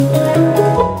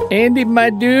Andy, my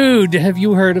dude, have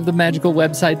you heard of the magical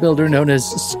website builder known as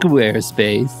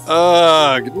Squarespace?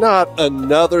 Ugh, not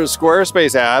another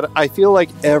Squarespace ad. I feel like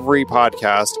every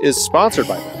podcast is sponsored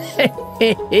by them.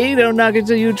 Hey, don't knock it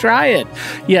till you try it.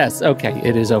 Yes, okay,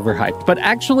 it is overhyped, but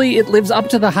actually it lives up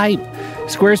to the hype.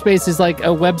 Squarespace is like a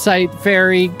website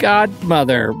fairy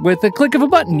godmother. With a click of a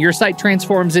button, your site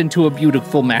transforms into a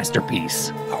beautiful masterpiece.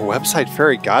 A website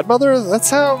fairy godmother? That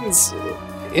sounds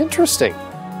interesting.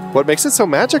 What makes it so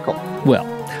magical? Well,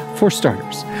 for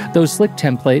starters, those slick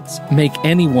templates make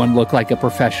anyone look like a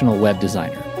professional web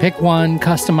designer. Pick one,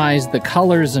 customize the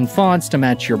colors and fonts to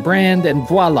match your brand, and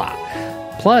voila.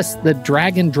 Plus, the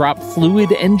drag-and-drop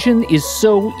fluid engine is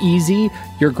so easy,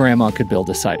 your grandma could build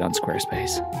a site on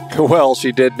Squarespace. Well,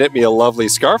 she did knit me a lovely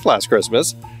scarf last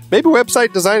Christmas. Maybe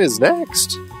website design is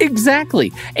next.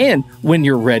 Exactly. And when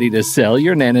you're ready to sell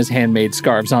your Nana's handmade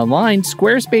scarves online,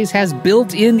 Squarespace has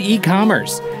built-in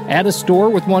e-commerce. Add a store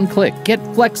with one click. Get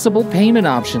flexible payment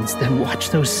options. Then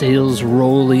watch those sales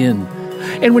roll in.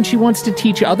 And when she wants to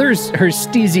teach others her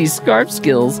steezy scarf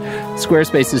skills,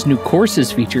 Squarespace's new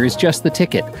courses feature is just the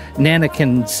ticket. Nana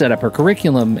can set up her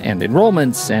curriculum and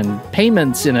enrollments and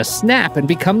payments in a snap and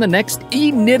become the next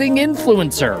e-knitting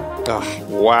influencer. Oh,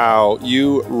 wow,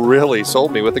 you really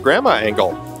sold me with the grandma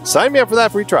angle. Sign me up for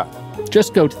that free trial.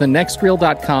 Just go to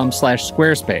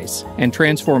thenextreel.com/Squarespace and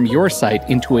transform your site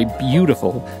into a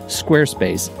beautiful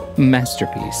Squarespace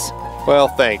masterpiece. Well,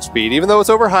 thanks, Pete. Even though it's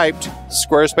overhyped,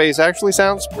 Squarespace actually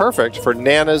sounds perfect for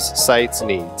Nana's site's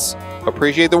needs.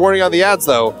 Appreciate the warning on the ads,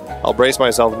 though. I'll brace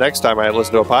myself next time I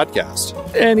listen to a podcast.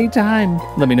 Anytime.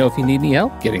 Let me know if you need any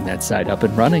help getting that site up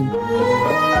and running.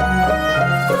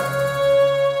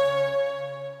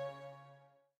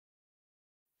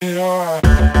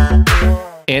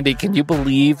 Andy, can you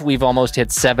believe we've almost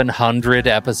hit 700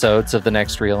 episodes of The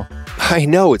Next Reel? I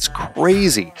know, it's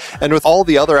crazy. And with all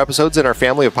the other episodes in our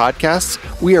family of podcasts,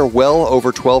 we are well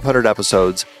over 1,200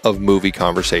 episodes of movie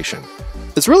conversation.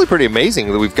 It's really pretty amazing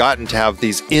that we've gotten to have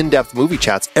these in-depth movie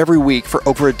chats every week for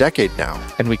over a decade now.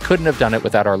 And we couldn't have done it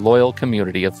without our loyal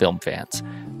community of film fans.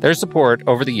 Their support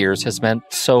over the years has meant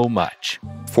so much.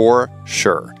 For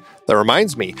sure. That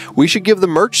reminds me, we should give the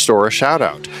merch store a shout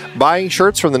out. Buying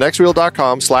shirts from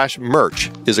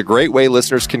thenextreel.com/merch is a great way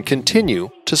listeners can continue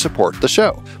to support the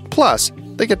show. Plus,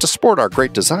 they get to sport our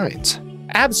great designs.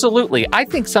 Absolutely. I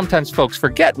think sometimes folks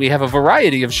forget we have a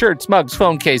variety of shirts, mugs,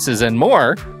 phone cases, and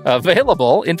more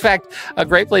available. In fact, a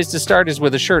great place to start is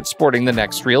with a shirt sporting the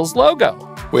Next Reel's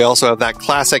logo. We also have that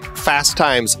classic Fast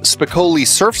Times Spicoli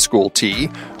Surf School tee,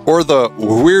 or the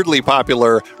weirdly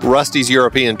popular Rusty's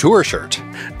European Tour shirt.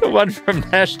 The one from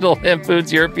National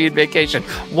Lampoon's European Vacation.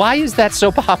 Why is that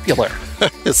so popular?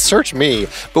 Search me,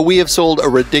 but we have sold a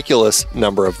ridiculous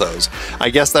number of those.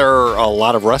 I guess there are a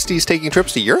lot of Rustys taking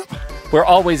trips to Europe? We're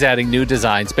always adding new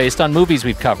designs based on movies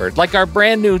we've covered, like our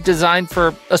brand new design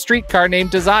for a streetcar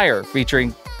named Desire,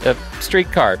 featuring a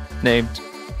streetcar named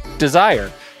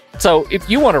Desire. So if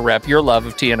you want to rep your love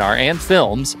of TNR and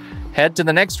films, head to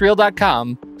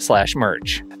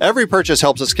thenextreel.com/merch. Every purchase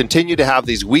helps us continue to have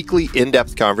these weekly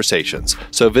in-depth conversations.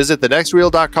 So visit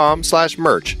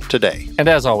thenextreel.com/merch today. And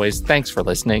as always, thanks for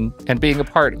listening and being a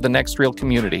part of the Next Reel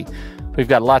community. We've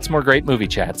got lots more great movie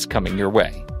chats coming your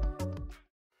way.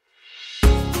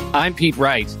 I'm Pete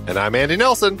Wright. And I'm Andy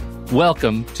Nelson.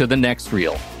 Welcome to The Next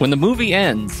Reel. When the movie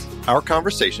ends, our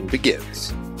conversation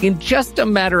begins. In just a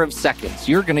matter of seconds,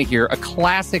 you're going to hear a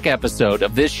classic episode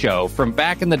of this show from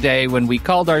back in the day when we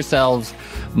called ourselves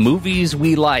Movies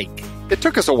We Like. It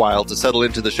took us a while to settle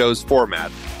into the show's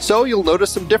format, so you'll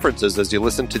notice some differences as you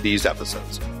listen to these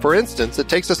episodes. For instance, it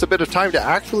takes us a bit of time to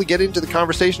actually get into the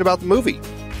conversation about the movie.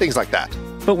 Things like that.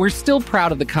 But we're still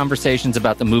proud of the conversations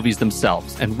about the movies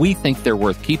themselves, and we think they're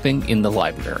worth keeping in the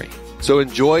library. So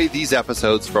enjoy these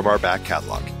episodes from our back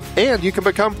catalog. And you can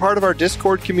become part of our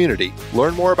Discord community,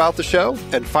 learn more about the show,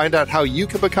 and find out how you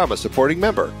can become a supporting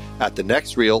member at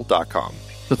thenextreel.com.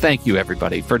 So thank you,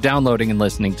 everybody, for downloading and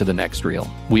listening to The Next Reel.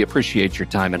 We appreciate your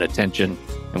time and attention,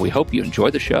 and we hope you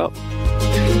enjoy the show.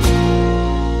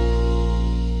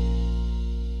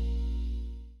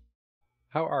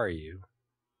 How are you?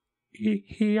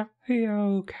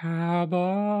 Yo,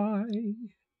 cowboy.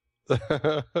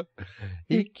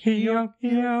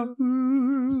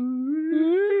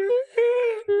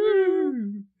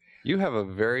 You have a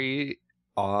very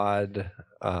odd,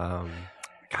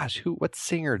 what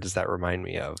singer does that remind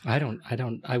me of? I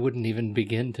wouldn't even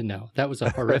begin to know. That was a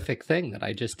horrific thing that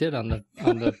I just did on the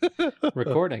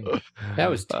recording. That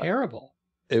was terrible.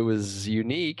 It was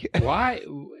unique. Why?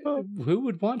 Who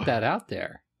would want that out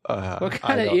there? What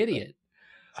kind of idiot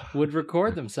would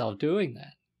record themselves doing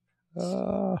that?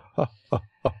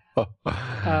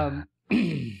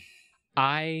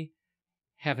 I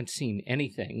haven't seen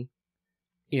anything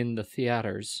in the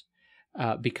theaters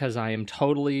because I am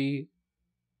totally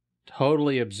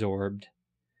absorbed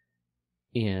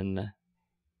in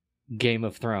Game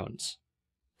of Thrones.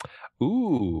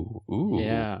 Ooh.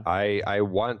 Yeah. I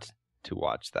want to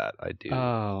watch that. I do.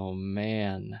 Oh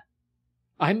man.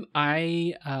 So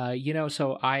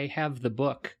I have the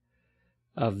book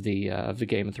of the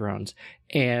Game of Thrones,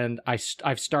 and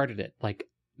I've started it like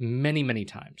many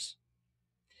times.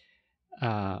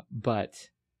 But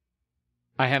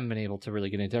I haven't been able to really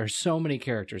get into it. There are so many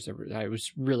characters that it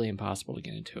was really impossible to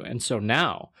get into. And so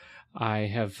now I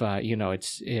have,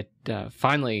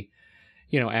 finally,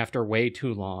 after way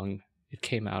too long, it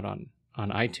came out on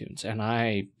iTunes, and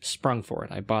I sprung for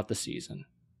it. I bought the season.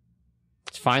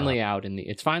 It's finally out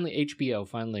HBO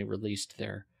finally released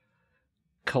their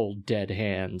cold, dead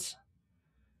hands,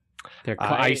 their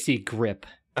icy grip.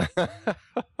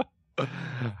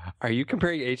 Are you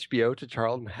comparing HBO to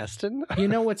Charlton Heston? You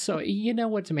know what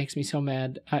makes me so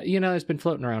mad? It's been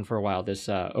floating around for a while, this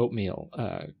oatmeal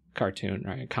cartoon,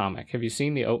 right? Comic. Have you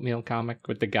seen the oatmeal comic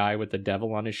with the guy with the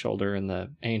devil on his shoulder and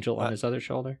the angel on his other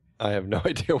shoulder? I have no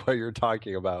idea what you're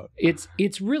talking about.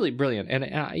 It's really brilliant, and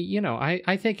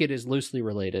I think it is loosely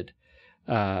related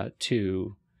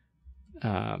to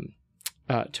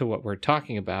what we're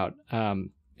talking about.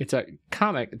 It's a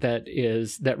comic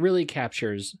that really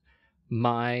captures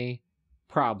my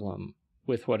problem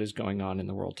with what is going on in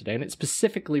the world today, and it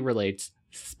specifically relates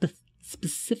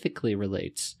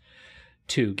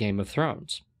to Game of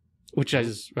Thrones, which I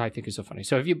think is so funny.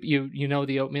 So if you know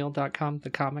the oatmeal.com, the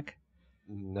comic?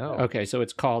 No. Okay, so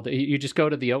it's called, you just go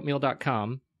to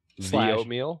theoatmeal.com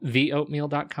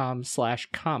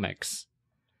theoatmeal.com/comics,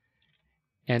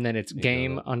 and then it's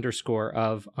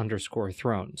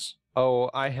game_of_thrones. Oh,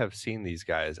 I have seen these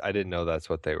guys. I didn't know that's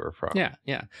what they were from.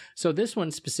 Yeah. So this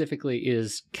one specifically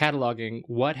is cataloging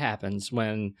what happens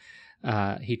when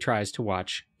he tries to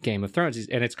watch Game of Thrones.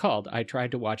 And it's called, I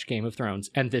Tried to Watch Game of Thrones,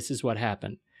 and This Is What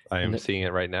Happened. I am seeing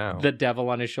it right now. The devil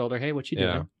on his shoulder. Hey, what you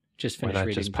doing? Just finished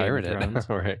reading just Game of Thrones.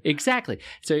 Right. Exactly.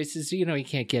 So he says, you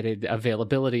can't get it.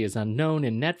 Availability is unknown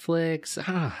in Netflix.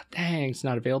 Dang, it's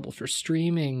not available for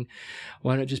streaming.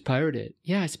 Why not just pirate it?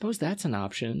 Yeah, I suppose that's an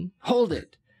option. Hold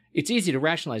it. It's easy to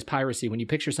rationalize piracy when you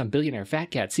picture some billionaire fat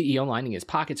cat CEO lining his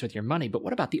pockets with your money, but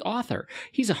what about the author?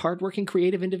 He's a hardworking,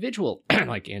 creative individual,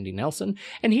 like Andy Nelson,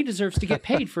 and he deserves to get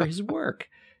paid for his work.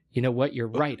 You know what? You're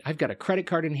right. I've got a credit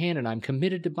card in hand, and I'm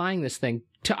committed to buying this thing.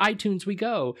 To iTunes we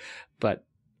go. But,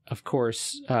 of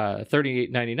course,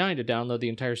 $38.99 to download the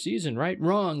entire season, right?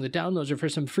 Wrong. The downloads are for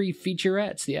some free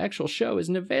featurettes. The actual show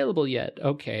isn't available yet.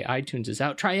 Okay, iTunes is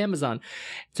out. Try Amazon.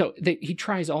 So he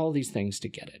tries all these things to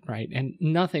get it, right? And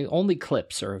only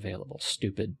clips are available.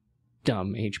 Stupid,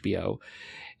 dumb HBO.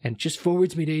 And just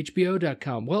forwards me to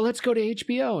HBO.com. Well, let's go to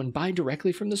HBO and buy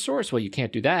directly from the source. Well, you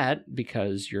can't do that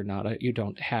because you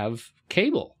don't have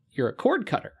cable. You're a cord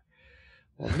cutter.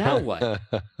 Well, now what?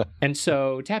 And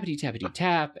so tappity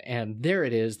tap, and there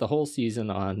it is, the whole season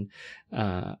on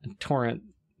torrent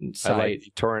site. I like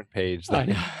the torrent page.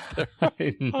 I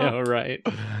know, right?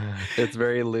 It's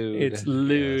very lewd. It's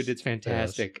lewd. Yes. It's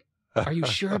fantastic. Yes. Are you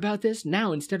sure about this?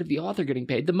 Now, instead of the author getting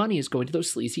paid, the money is going to those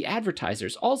sleazy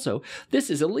advertisers. Also, this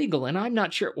is illegal, and I'm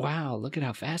not sure. Wow, look at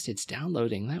how fast it's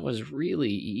downloading. That was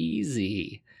really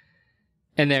easy.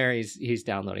 And there he's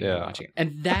downloading and watching it.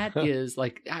 And that is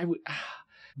like,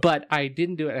 but I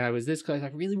didn't do it. And I was this close. I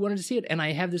really wanted to see it. And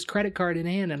I have this credit card in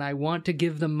hand, and I want to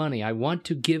give them money. I want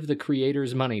to give the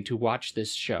creators money to watch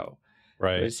this show.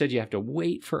 Right. But it said you have to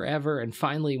wait forever. And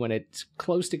finally, when it's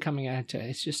close to coming out,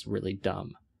 it's just really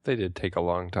dumb. They did take a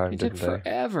long time, didn't they? It took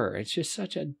forever. It's just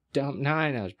such a dumb... Now, I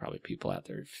know there's probably people out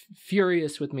there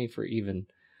furious with me for even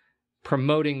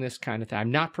promoting this kind of thing.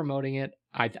 I'm not promoting it.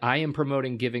 I am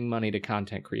promoting giving money to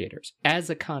content creators.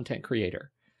 As a content creator,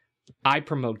 I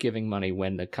promote giving money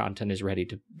when the content is ready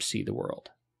to see the world.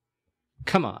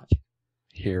 Come on.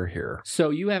 Hear.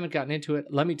 So you haven't gotten into it.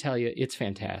 Let me tell you, it's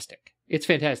fantastic. It's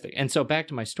fantastic. And so back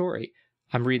to my story,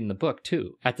 I'm reading the book,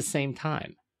 too, at the same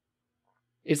time.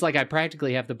 It's like I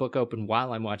practically have the book open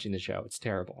while I'm watching the show. It's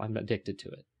terrible. I'm addicted to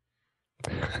it.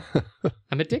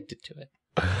 I'm addicted to it.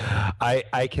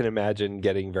 I can imagine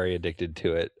getting very addicted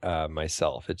to it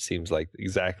myself. It seems like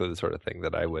exactly the sort of thing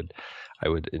that I would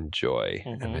enjoy.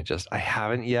 Mm-hmm. And I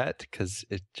haven't yet because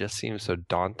it just seems so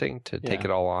daunting to take it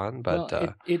all on. But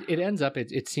it ends up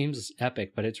it seems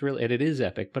epic, but it's really it is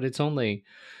epic. But it's only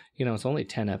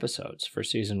 10 episodes for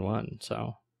season 1.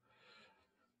 So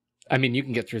I mean, you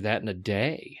can get through that in a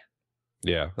day.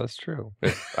 Yeah, that's true.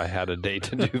 If I had a day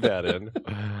to do that in.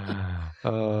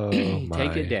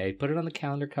 Take a day, put it on the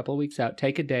calendar a couple of weeks out,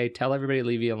 take a day, tell everybody to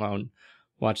leave you alone,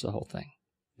 watch the whole thing.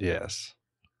 Yes.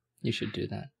 You should do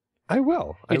that. I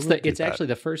will. It's actually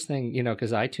the first thing,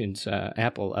 because iTunes,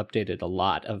 Apple updated a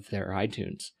lot of their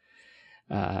iTunes,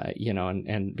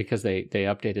 and because they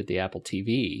updated the Apple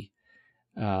TV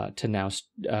to now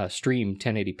stream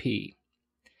 1080p,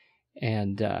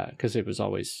 and because it was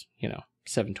always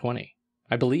 720.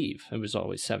 I believe it was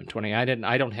always 720.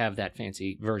 I don't have that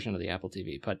fancy version of the Apple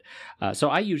TV, but so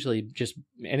I usually just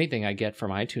anything I get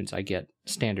from iTunes, I get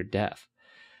standard def.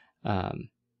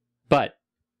 But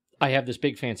I have this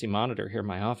big fancy monitor here in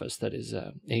my office that is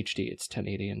HD. It's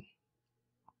 1080,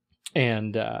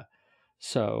 and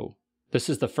so this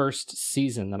is the first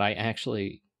season that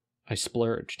I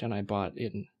splurged and I bought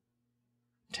in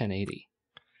 1080.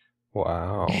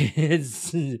 Wow.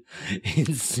 It's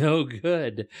so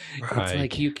good. It's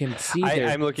like you can see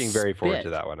I'm looking very forward to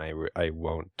that one. I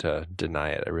won't deny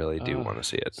it. I really do want to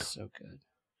see it. So good.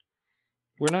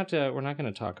 We're not going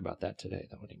to talk about that today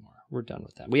though anymore. We're done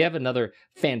with that. We have another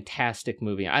fantastic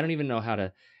movie. I don't even know how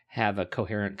to have a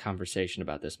coherent conversation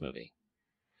about this movie.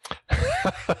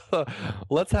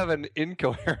 Let's have an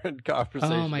incoherent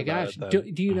conversation. Oh my gosh. Do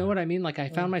you know what I mean? Like I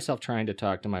found myself trying to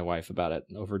talk to my wife about it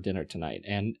over dinner tonight,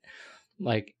 and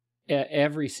like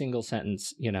every single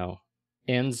sentence,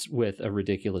 ends with a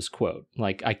ridiculous quote.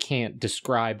 Like I can't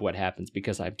describe what happens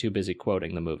because I'm too busy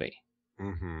quoting the movie.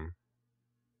 Mm-hmm.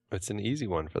 It's an easy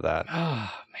one for that.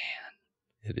 Oh man.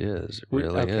 It is. It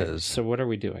really is. So what are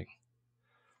we doing?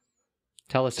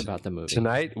 Tell us about the movie.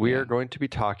 Tonight, we are going to be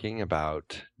talking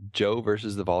about Joe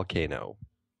versus the Volcano.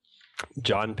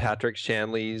 John Patrick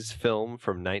Shanley's film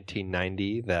from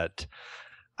 1990 that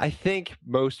I think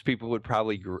most people would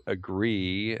probably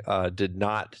agree did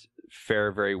not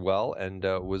fare very well and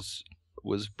was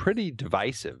pretty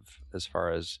divisive as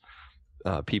far as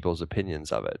people's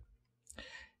opinions of it.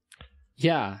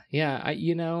 Yeah.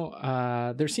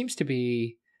 There seems to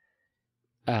be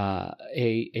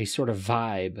a sort of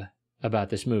vibe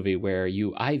about this movie where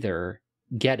you either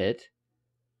get it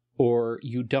or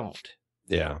you don't.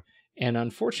 Yeah. And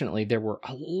unfortunately, there were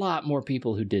a lot more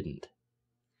people who didn't.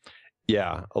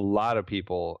 Yeah, a lot of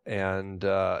people. And,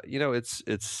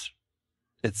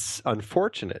 it's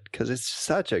unfortunate because it's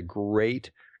such a great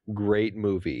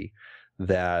movie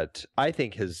that I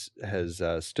think has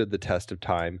stood the test of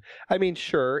time. I mean,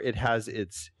 sure, it has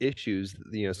its issues,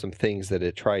 some things that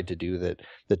it tried to do that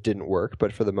didn't work,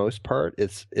 but for the most part,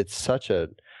 it's such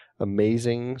an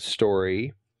amazing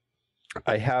story.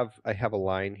 I have a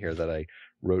line here that I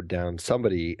wrote down.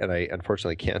 Somebody, and I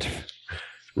unfortunately can't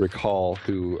recall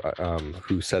who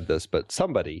said this, but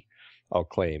somebody, I'll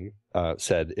claim,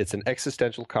 said it's an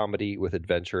existential comedy with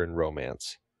adventure and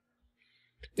romance.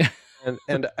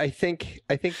 And I think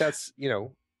that's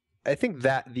I think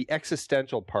that the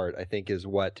existential part is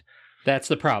that's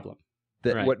the problem.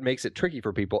 Right. What makes it tricky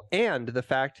for people, and the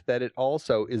fact that it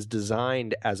also is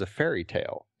designed as a fairy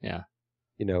tale. Yeah,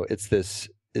 it's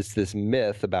this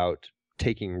myth about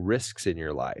taking risks in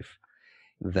your life.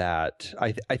 That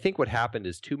I think what happened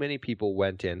is too many people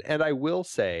went in, and I will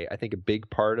say I think a big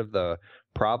part of the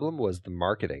problem was the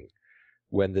marketing.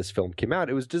 When this film came out,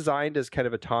 it was designed as kind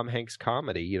of a Tom Hanks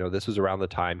comedy. This was around the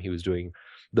time he was doing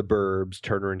The Burbs,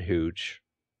 Turner and Hooch.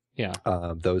 Yeah,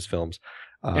 those films.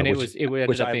 And it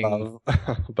ended up being, love,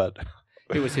 but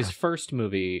it was his first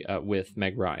movie with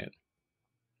Meg Ryan,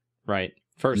 right?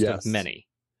 First of many.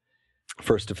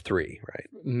 First of three,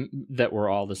 right? That were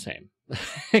all the same.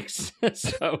 Except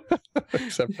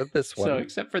for this one.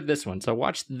 Except for this one. So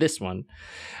watch this one.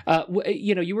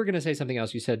 You were going to say something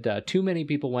else. You said too many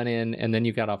people went in and then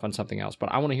you got off on something else.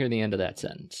 But I want to hear the end of that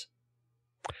sentence.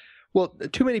 Well,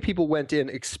 too many people went in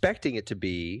expecting it to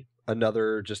be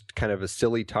another just kind of a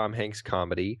silly Tom Hanks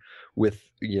comedy with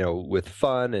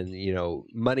fun and,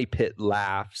 money pit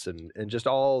laughs and just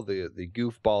all the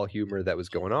goofball humor that was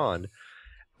going on.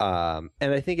 And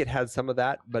I think it had some of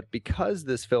that, but because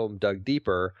this film dug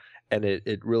deeper and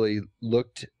it really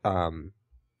looked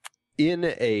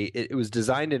it was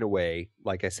designed in a way,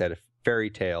 like I said, a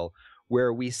fairy tale,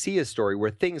 where we see a story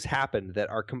where things happen that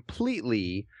are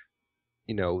completely,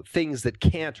 things that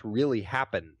can't really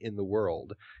happen in the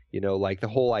world. Like the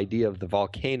whole idea of the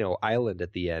volcano island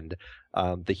at the end.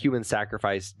 The human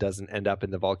sacrifice doesn't end up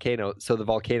in the volcano, so the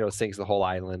volcano sinks the whole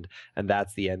island, and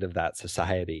that's the end of that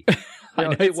society.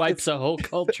 It wipes a whole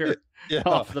culture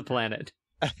off the planet.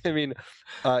 I mean,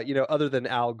 other than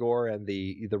Al Gore and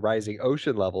the rising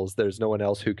ocean levels, there's no one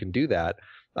else who can do that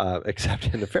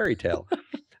except in a fairy tale.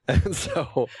 And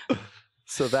so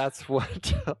that's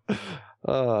what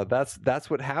That's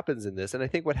what happens in this. And I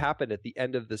think what happened at the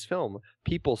end of this film,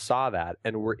 people saw that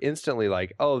and were instantly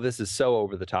like, oh, this is so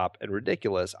over the top and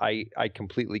ridiculous. I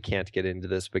completely can't get into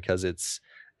this because it's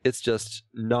just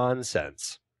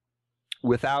nonsense,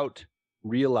 without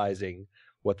realizing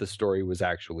what the story was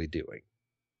actually doing.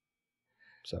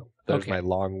 So there's my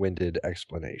long-winded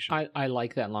explanation. I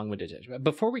like that long-winded explanation.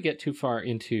 Before we get too far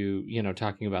into,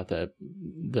 talking about the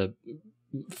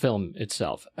film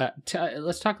itself,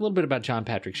 let's talk a little bit about John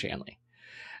Patrick Shanley.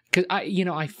 Because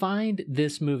I find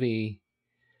this movie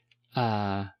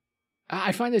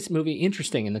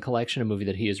interesting in the collection of movie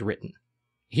that he has written.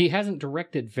 He hasn't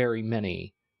directed very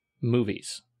many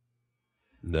movies.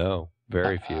 No,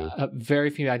 very few.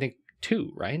 Very few. I think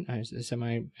 2, right? Am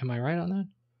I right on that?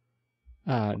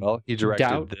 Well, he directed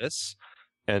Doubt. this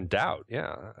and Doubt.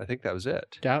 Yeah, I think that was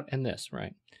it. Doubt and this,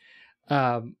 right?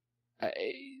 How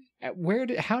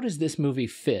does this movie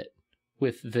fit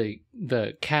with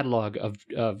the catalog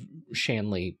of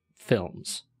Shanley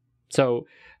films? So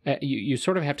you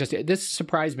sort of have to. This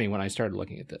surprised me when I started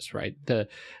looking at this. Right,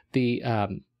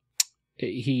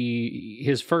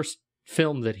 his first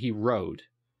film that he wrote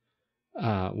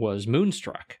was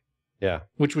Moonstruck. Yeah,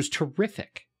 which was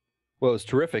terrific. Well, it was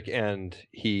terrific, and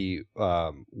he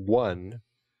won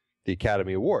the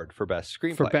Academy Award for Best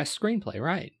Screenplay. For Best Screenplay,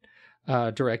 right.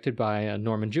 Directed by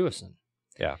Norman Jewison.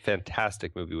 Yeah,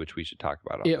 fantastic movie, which we should talk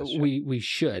about on this show. We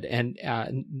should. And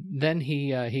then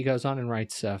he goes on and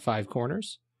writes Five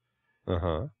Corners.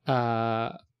 Uh-huh.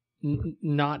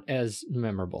 Not as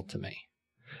memorable to me.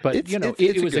 But it's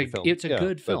a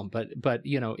good film. But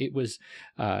it was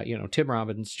Tim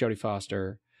Robbins, Jodie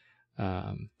Foster,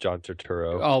 John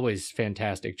Turturro, always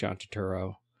fantastic John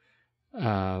Turturro,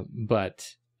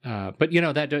 but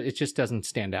that it just doesn't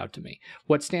stand out to me.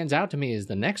 What stands out to me is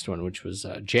the next one, which was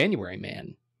January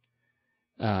Man,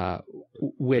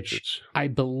 which I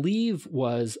believe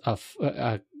was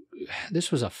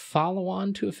this was a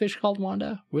follow-on to A Fish Called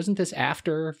Wanda. Wasn't this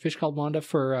after Fish Called Wanda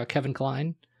for Kevin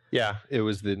Kline? Yeah, it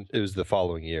was the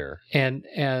following year, and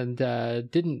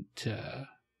didn't.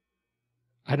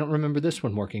 I don't remember this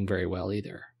one working very well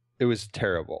either. It was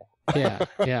terrible. Yeah.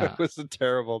 It was a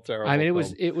terrible. I mean,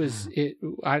 film. it was.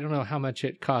 I don't know how much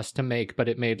it cost to make, but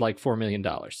it made like $4 million.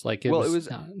 Like it was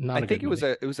not. I think it was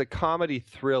a comedy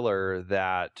thriller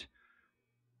that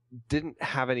didn't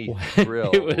have any thrill.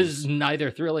 It was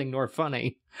neither thrilling nor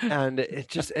funny. And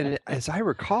as I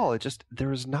recall, there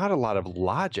was not a lot of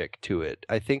logic to it.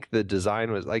 I think the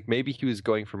design was like, maybe he was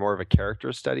going for more of a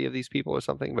character study of these people or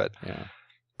something, but yeah.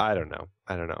 I don't know.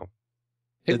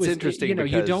 It's interesting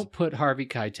because you don't put Harvey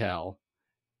Keitel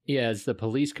as the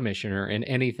police commissioner in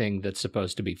anything that's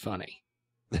supposed to be funny.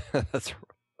 That's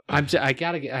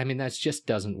that just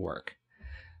doesn't work.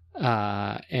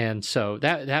 And so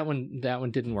that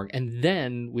one didn't work. And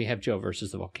then we have Joe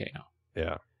versus the Volcano.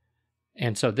 Yeah.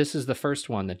 And so this is the first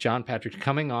one that John Patrick,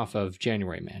 coming off of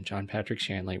January Man, John Patrick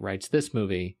Shanley writes this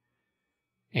movie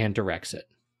and directs it.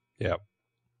 Yep.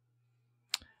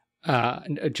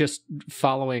 Just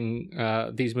following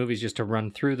these movies, just to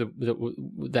run through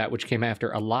that which came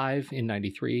after: Alive in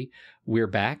 '93, We're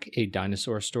Back, a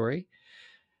dinosaur story,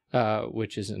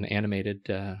 which is an animated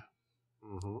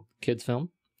kids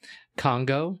film.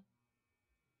 Congo,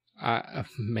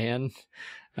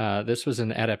 this was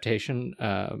an adaptation.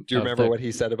 Do you remember what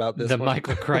he said about this? The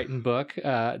Michael Crichton book.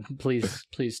 Please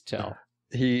tell.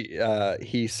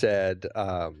 He said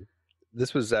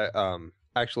this was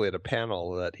actually at a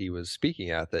panel that he was speaking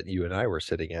at that you and I were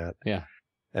sitting at. Yeah.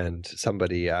 And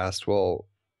somebody asked, well,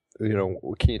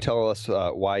 can you tell us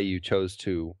why you chose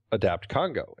to adapt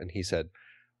Congo? And he said,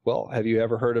 well, have you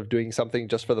ever heard of doing something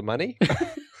just for the money?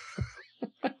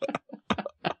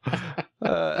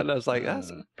 And I was like,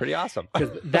 that's pretty awesome.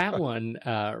 Because that one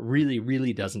really,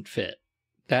 really doesn't fit.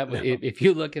 If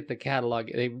you look at the catalog,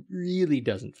 it really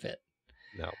doesn't fit.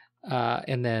 No.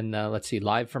 And then let's see,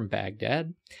 Live from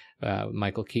Baghdad,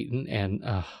 Michael Keaton, and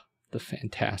the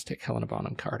fantastic Helena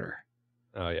Bonham Carter.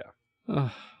 Oh yeah.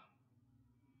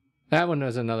 That one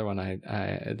was another one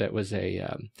that was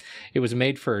it was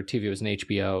made for TV. It was an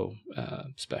HBO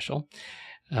special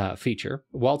feature.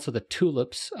 Waltz of the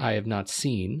Tulips, I have not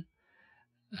seen.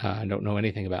 I don't know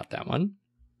anything about that one.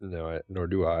 No, nor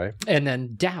do I. And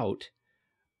then Doubt,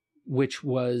 which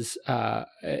was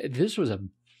this was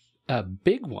a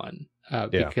big one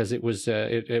because it was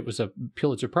a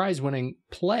Pulitzer Prize winning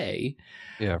play.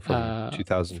 Yeah, from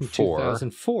 2004. From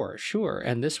 2004, sure.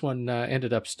 And this one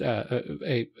ended up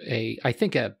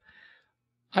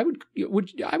I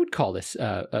would call this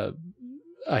a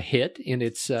hit in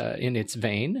its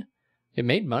vein. It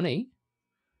made money.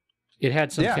 It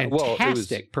had some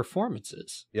fantastic well,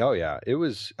 performances. Oh yeah, it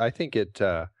was. I think it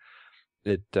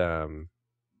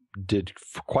did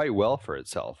quite well for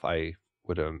itself. I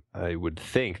would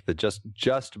think that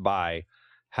just by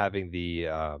having the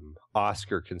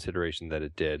Oscar consideration that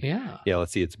it did. Yeah.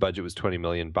 Let's see. Its budget was $20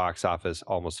 million, box office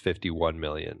almost $51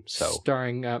 million. So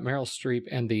starring Meryl Streep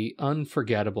and the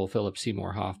unforgettable Philip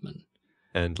Seymour Hoffman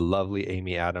and lovely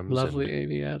Amy Adams.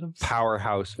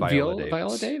 Powerhouse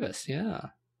Viola Davis. Yeah.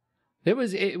 It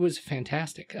was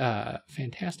fantastic.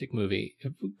 Fantastic movie.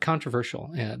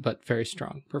 Controversial, but very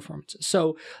strong performances.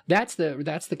 So that's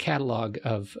the catalog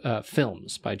of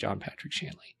films by John Patrick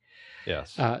Shanley.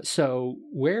 Yes. So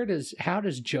how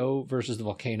does Joe versus the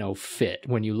Volcano fit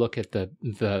when you look at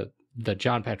the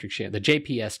John Patrick Shanley, the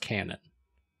JPS canon?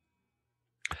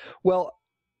 Well,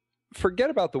 forget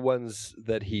about the ones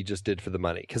that he just did for the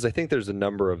money, because I think there's a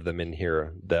number of them in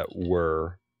here that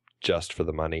were just for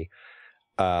the money.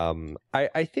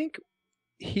 I think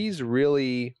he's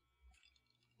really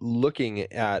looking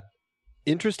at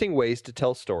interesting ways to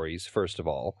tell stories, first of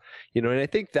all, and I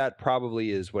think that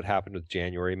probably is what happened with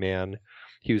January Man.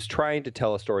 He was trying to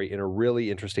tell a story in a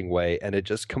really interesting way, and it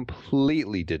just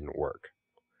completely didn't work.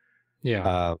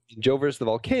 Yeah. In Joe versus the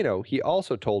Volcano, he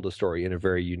also told a story in a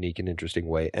very unique and interesting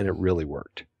way, and it really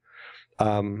worked.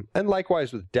 And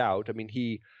likewise with Doubt, I mean,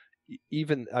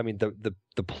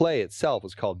 the play itself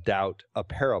was called Doubt, a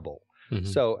Parable. Mm-hmm.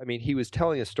 So, I mean, he was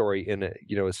telling a story in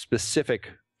a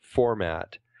specific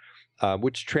format,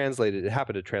 which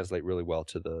happened to translate really well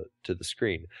to the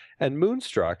screen. And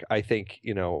Moonstruck, I think,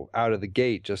 out of the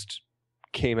gate just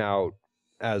came out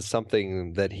as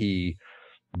something that he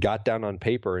got down on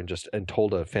paper and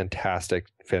told a fantastic,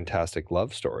 fantastic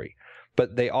love story.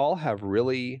 But they all have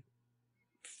really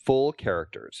full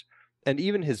characters. And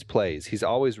even his plays, he's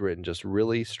always written just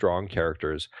really strong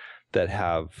characters that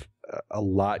have a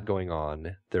lot going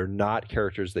on. They're not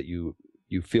characters that you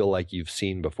feel like you've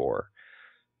seen before.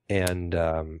 And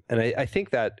I think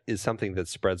that is something that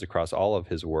spreads across all of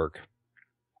his work,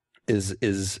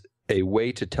 is a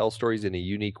way to tell stories in a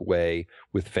unique way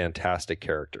with fantastic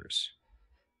characters.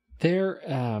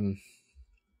 One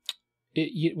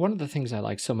of the things I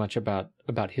like so much about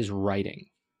his writing,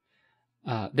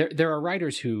 there are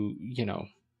writers who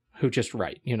just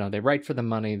write. They write for the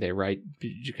money. They write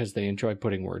because they enjoy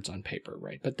putting words on paper,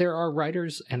 right? But there are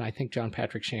writers, and I think John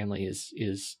Patrick Shanley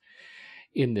is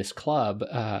in this club,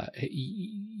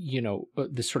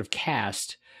 this sort of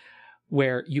cast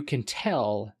where you can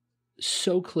tell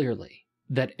so clearly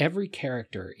that every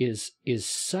character is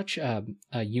such a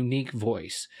unique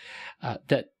voice,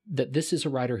 that this is a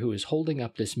writer who is holding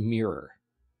up this mirror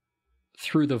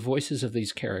through the voices of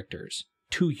these characters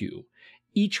to you.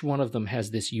 Each one of them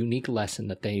has this unique lesson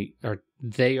that they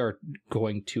are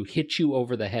going to hit you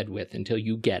over the head with until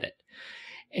you get it.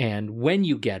 And when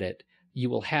you get it, you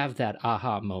will have that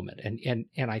aha moment.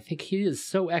 And I think he is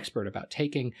so expert about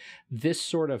taking this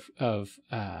sort of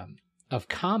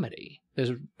comedy. There's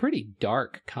a pretty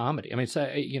dark comedy. I mean, so,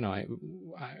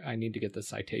 I need to get the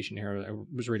citation here. I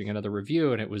was reading another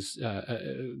review, and it was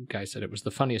a guy said it was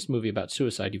the funniest movie about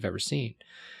suicide you've ever seen.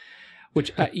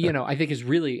 Which, I think is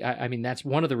really, that's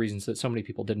one of the reasons that so many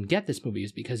people didn't get this movie,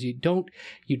 is because you don't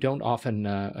often,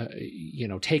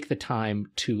 take the time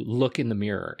to look in the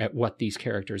mirror at what these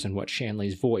characters and what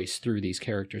Shanley's voice through these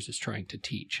characters is trying to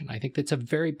teach. And I think that's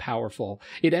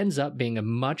it ends up being a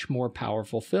much more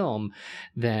powerful film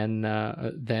than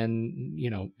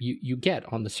you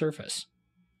get on the surface.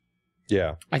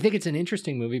 Yeah. I think it's an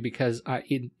interesting movie because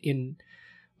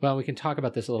well, we can talk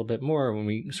about this a little bit more when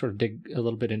we sort of dig a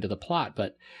little bit into the plot,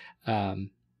 but,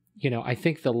 I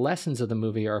think the lessons of the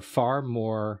movie are far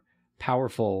more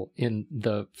powerful in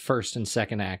the first and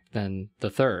second act than the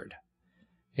third.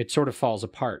 It sort of falls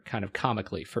apart kind of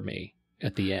comically for me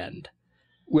at the end.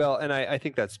 Well, and I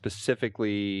think that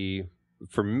specifically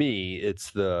for me,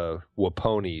 it's the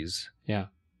Waponies. Yeah.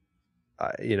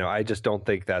 I just don't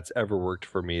think that's ever worked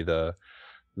for me.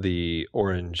 The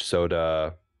orange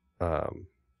soda,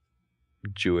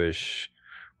 Jewish,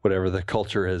 whatever the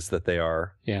culture is that they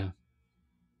are. Yeah.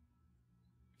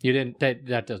 You didn't,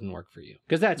 that doesn't work for you.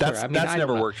 Because that's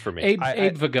never worked for me.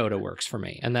 Abe Vigoda works for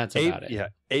me, and that's about it. Yeah.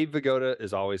 Abe Vigoda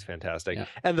is always fantastic. Yeah.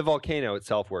 And the volcano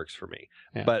itself works for me.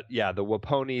 Yeah. But yeah, the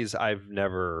Waponies,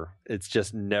 it's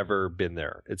just never been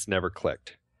there. It's never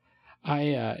clicked.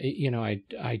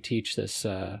 I teach this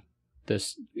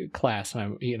class,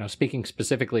 and I'm, speaking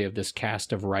specifically of this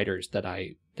cast of writers that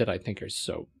I think are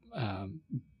so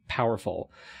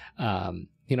powerful.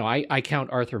 I count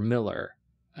Arthur Miller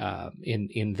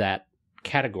in that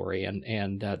category,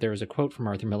 and there is a quote from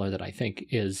Arthur Miller that I think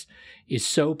is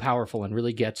so powerful and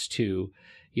really gets to,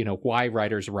 why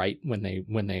writers write when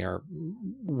they are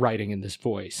writing in this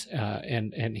voice.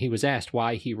 And he was asked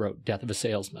why he wrote Death of a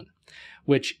Salesman,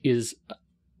 which is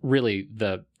really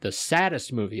the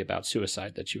saddest movie about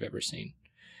suicide that you've ever seen,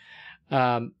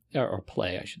 or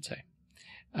play, I should say.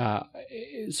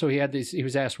 So he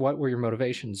was asked, what were your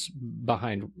motivations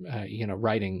behind,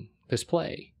 writing this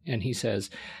play? And he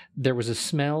says, there was a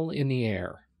smell in the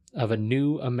air of a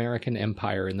new American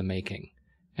empire in the making,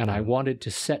 and I wanted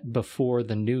to set before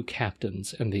the new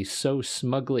captains and the so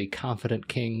smugly confident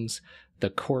kings the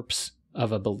corpse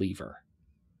of a believer.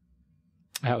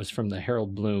 That was from the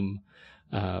Harold Bloom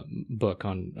book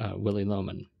on Willy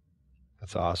Loman.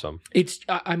 That's awesome.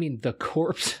 The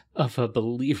corpse of a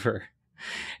believer.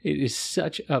 It is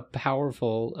such a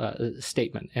powerful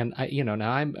statement, and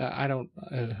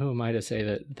who am I to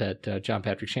say that John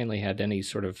Patrick Shanley had any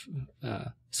sort of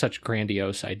such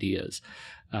grandiose ideas?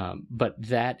 But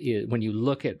that is, when you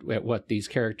look at what these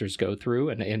characters go through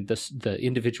and the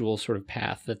individual sort of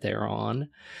path that they're on,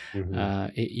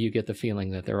 you get the feeling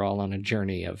that they're all on a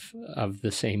journey of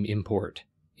the same import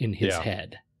in his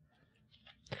head.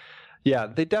 Yeah,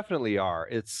 they definitely are.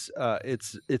 It's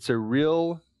a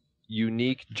real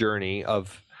unique journey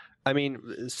of,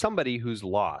 somebody who's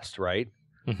lost, right?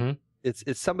 Mm-hmm.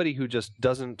 It's somebody who just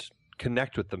doesn't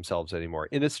connect with themselves anymore.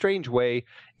 In a strange way,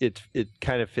 it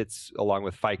kind of fits along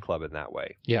with Fight Club in that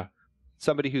way. Yeah.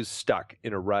 Somebody who's stuck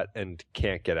in a rut and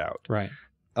can't get out. Right.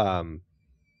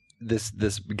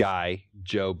 This guy,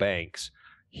 Joe Banks,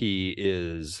 he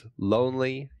is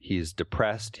lonely. He's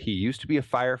depressed. He used to be a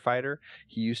firefighter.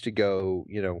 He used to go,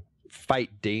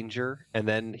 fight danger, and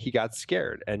then he got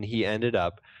scared, and he ended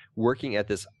up working at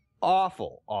this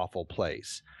awful, awful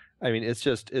place.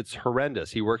 It's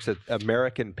horrendous. He works at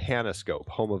American Panoscope,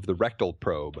 home of the rectal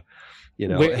probe.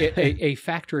 A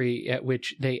factory at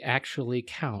which they actually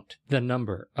count the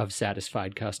number of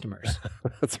satisfied customers.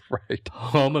 That's right.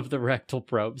 Home of the rectal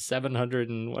probe,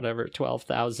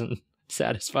 12,000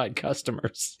 satisfied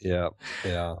customers. Yeah.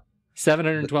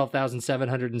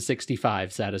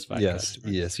 712,765 satisfied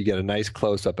customers. Yes. You get a nice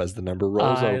close-up as the number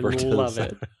rolls over. I love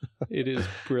it. It is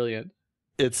brilliant.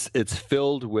 It's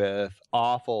filled with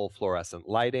awful fluorescent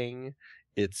lighting.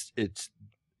 It's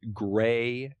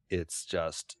gray. It's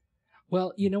just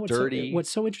dirty. What's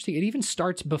so interesting? It even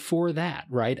starts before that,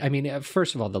 right?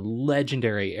 First of all, the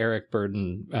legendary Eric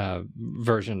Burdon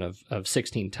version of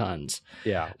 16 Tons,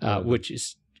 which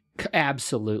is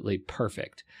absolutely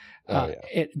perfect.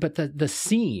 But the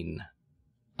scene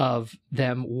of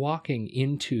them walking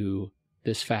into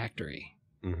this factory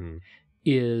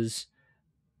is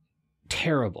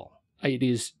terrible. It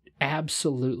is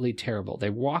absolutely terrible.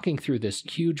 They're walking through this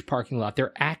huge parking lot.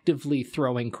 They're actively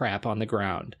throwing crap on the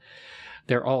ground.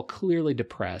 They're all clearly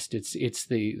depressed. It's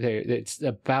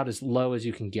about as low as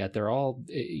you can get. They're all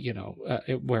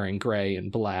wearing gray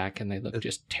and black, and they look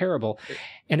just terrible.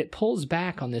 And it pulls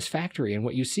back on this factory, and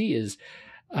what you see is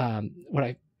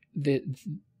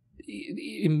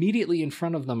immediately in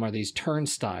front of them are these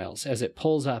turnstiles as it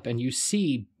pulls up, and you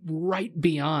see right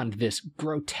beyond this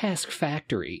grotesque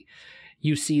factory,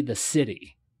 you see the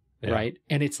city, right?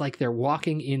 And it's like they're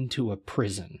walking into a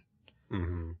prison.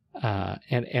 Mm-hmm.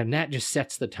 And that just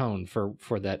sets the tone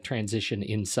for that transition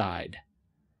inside.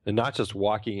 And not just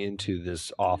walking into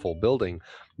this awful building,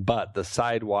 but the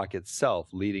sidewalk itself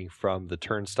leading from the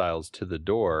turnstiles to the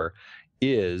door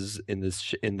is in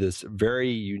this very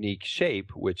unique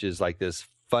shape, which is like this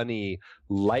funny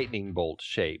lightning bolt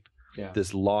shape,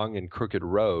 this long and crooked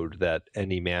road that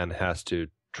any man has to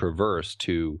traverse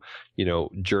to,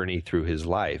 journey through his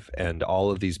life. And all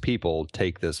of these people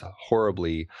take this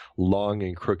horribly long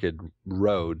and crooked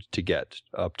road to get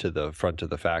up to the front of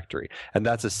the factory. And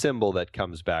that's a symbol that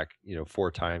comes back,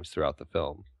 4 times throughout the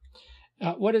film.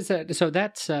 What is that? So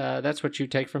that's what you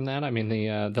take from that?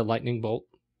 The lightning bolt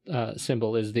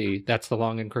symbol is that's the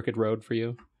long and crooked road for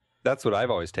you? That's what I've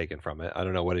always taken from it. I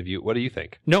don't know. What do you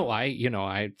think? No,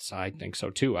 I think so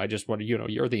too. I just want to,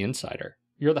 you're the insider.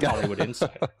 You're the Hollywood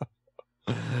insider.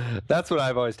 That's what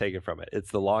I've always taken from it.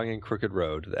 It's the long and crooked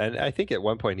road. And I think at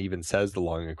one point it even says the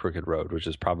long and crooked road, which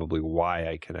is probably why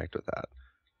I connect with that.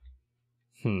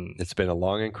 It's been a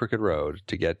long and crooked road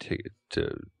to get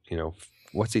to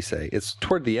what's he say? It's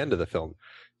toward the end of the film.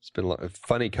 It's been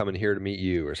funny coming here to meet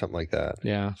you or something like that.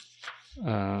 Yeah.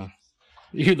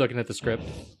 You looking at the script?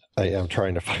 I am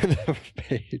trying to find the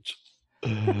page.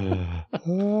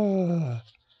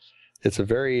 It's a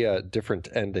very different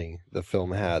ending the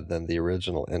film had than the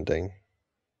original ending.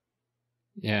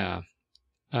 Yeah.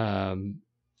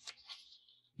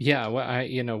 Yeah,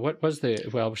 well, what was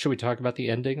should we talk about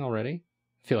the ending already?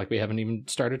 I feel like we haven't even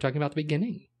started talking about the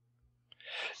beginning.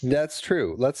 That's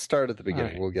true. Let's start at the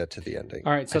beginning. Right. We'll get to the ending.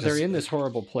 All right, so they're in this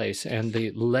horrible place, and the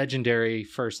legendary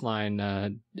first line,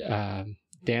 Dan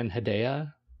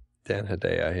Hedaya. Dan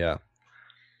Hedaya, yeah.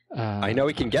 I know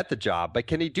he can get the job, but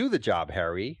can he do the job,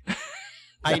 Harry?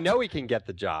 I know he can get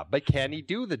the job, but can he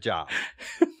do the job?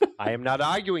 I am not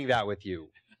arguing that with you.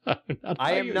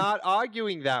 I am not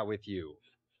arguing that with you.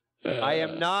 I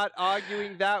am not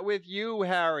arguing that with you,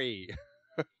 Harry.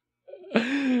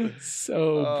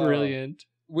 So brilliant.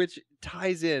 Which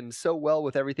ties in so well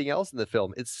with everything else in the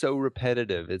film. It's so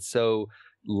repetitive. It's so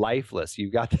lifeless.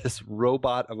 You've got this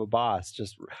robot of a boss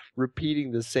just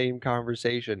repeating the same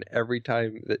conversation every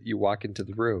time that you walk into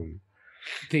the room.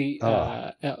 He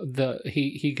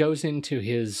goes into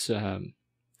his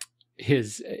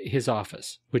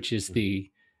office, which is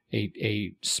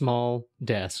a small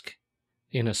desk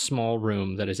in a small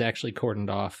room that is actually cordoned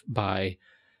off by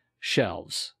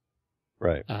shelves,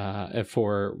 right?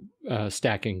 For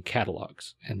stacking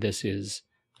catalogs, and this is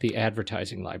the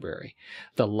advertising library.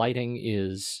 The lighting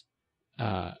is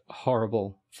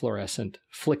horrible, fluorescent,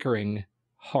 flickering,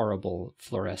 horrible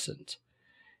fluorescent,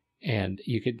 and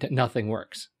nothing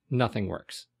works. Nothing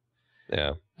works.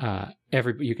 Yeah.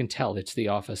 You can tell it's the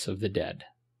office of the dead.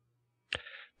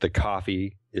 The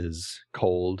coffee is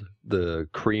cold. The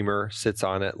creamer sits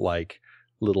on it like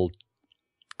little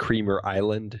creamer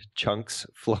island chunks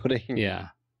floating. Yeah.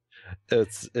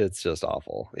 It's just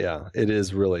awful. Yeah. It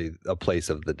is really a place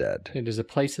of the dead. It is a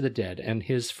place of the dead. And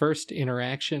his first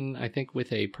interaction, I think,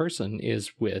 with a person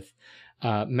is with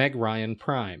Meg Ryan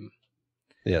Prime.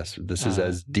 Yes. This is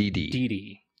as Dee Dee. Dee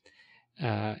Dee.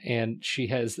 And she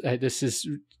has, this is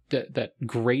that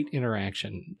great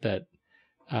interaction that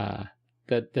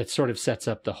sort of sets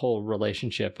up the whole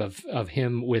relationship of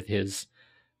him with his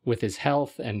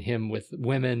health, and him with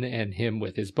women, and him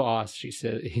with his boss. He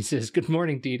says, "Good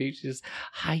morning, Dee Dee." She says,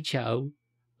 "Hi, Joe.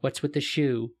 What's with the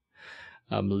shoe?"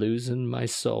 "I'm losing my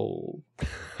soul."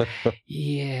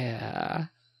 Yeah.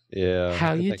 Yeah.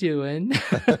 How you doing?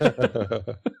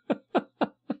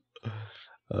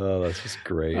 Oh, that's just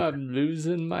great. "I'm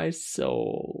losing my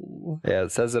soul." Yeah,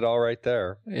 it says it all right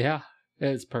there. Yeah,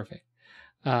 it's perfect.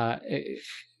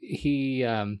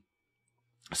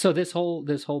 So this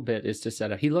whole bit is to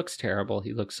set up. He looks terrible.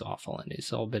 He looks awful, and his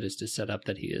whole bit is to set up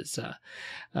that he is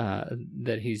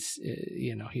that he's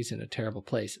he's in a terrible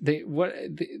place. There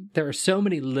are so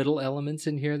many little elements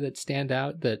in here that stand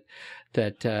out. That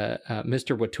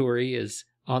Mr. Waturi is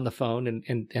on the phone, and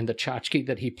the tchotchke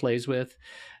that he plays with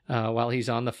while he's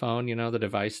on the phone. The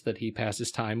device that he passes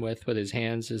time with his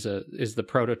hands is the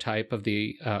prototype of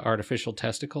the artificial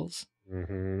testicles.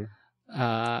 Mm-hmm.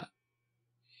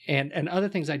 And other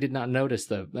things I did not notice,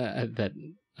 that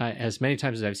as many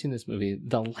times as I've seen this movie,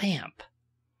 the lamp.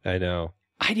 I know.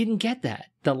 I didn't get that.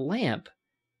 The lamp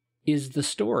is the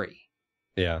story.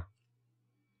 Yeah.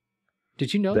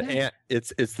 Did you know that?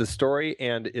 It's the story,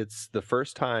 and it's the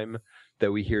first time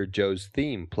that we hear Joe's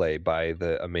theme play by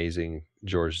the amazing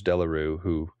Georges Delerue,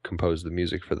 who composed the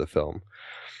music for the film.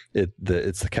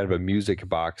 It's kind of a music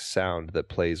box sound that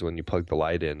plays when you plug the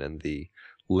light in, and the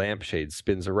lampshade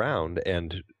spins around,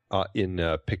 and in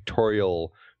a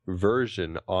pictorial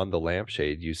version on the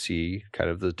lampshade you see kind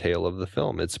of the tale of the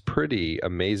film. It's pretty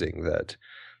amazing that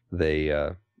they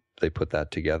put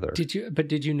that together. Did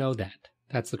you know that?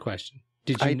 That's the question.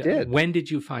 Did. When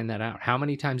did you find that out? How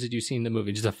many times did you see in the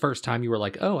movie? Just the first time you were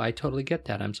like, "Oh, I totally get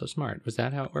that. I'm so smart." Was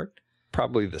that how it worked?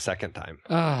 Probably the second time.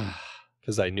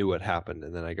 Because I knew what happened,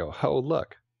 and then I go, "Oh,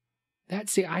 look."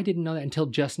 I didn't know that until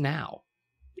just now.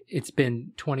 It's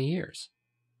been 20 years.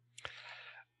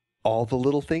 All the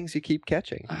little things you keep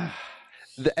catching.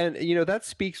 And, that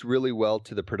speaks really well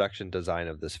to the production design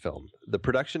of this film. The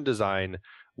production design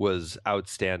was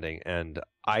outstanding, and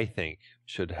I think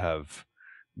should have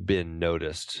been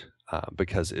noticed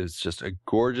because it's just a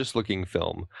gorgeous looking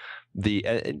film.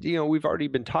 We've already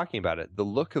been talking about it. The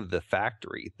look of the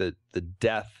factory, the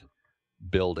death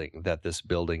building that this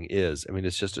building is. I mean,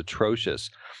 it's just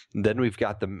atrocious. And then we've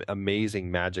got the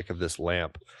amazing magic of this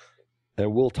lamp.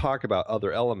 And we'll talk about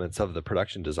other elements of the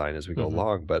production design as we go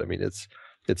along. But I mean, it's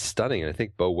stunning. And I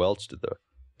think Bo Welch did the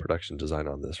production design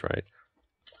on this, right?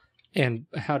 And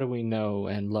how do we know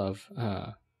and love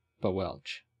Bo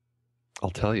Welch? I'll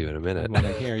tell you in a minute. I want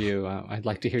to hear you. I'd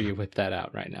like to hear you whip that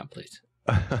out right now, please.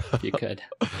 If you could.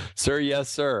 Sir, yes,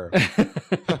 sir.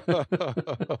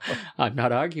 I'm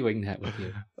not arguing that with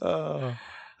you.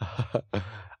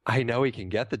 I know he can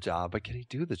get the job, but can he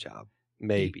do the job?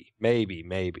 Maybe.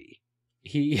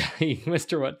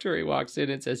 Mr. Waturi walks in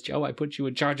and says, "Joe, I put you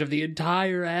in charge of the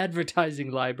entire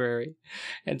advertising library,"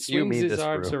 and swings his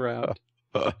arms around.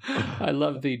 I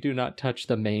love the "do not touch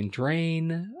the main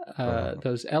drain."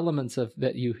 Those elements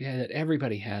that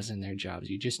everybody has in their jobs.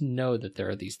 You just know that there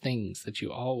are these things that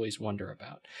you always wonder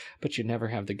about, but you never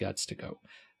have the guts to go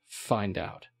find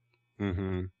out.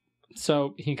 Mm-hmm.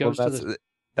 So he goes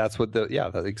That's what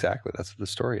exactly. That's what the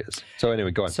story is. So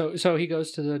anyway, go on. So he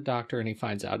goes to the doctor and he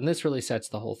finds out, and this really sets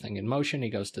the whole thing in motion. He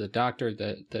goes to the doctor.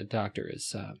 The doctor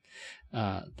is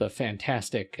the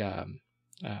fantastic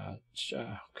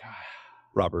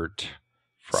Robert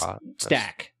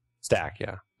Stack. Stack,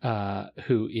 yeah.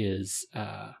 Who is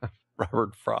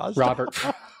Robert Frost?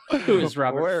 Who is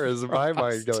Robert? Where is my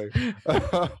mind going?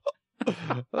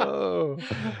 Oh,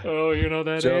 you know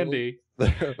that Joe. Andy.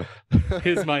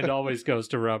 His mind always goes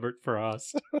to Robert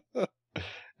Frost.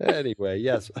 Anyway,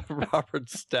 yes, Robert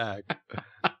Stack.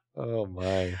 Oh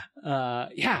my.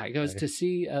 He goes to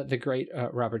see the great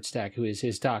Robert Stack, who is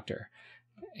his doctor.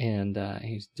 And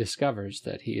he discovers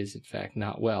that he is, in fact,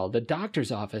 not well. The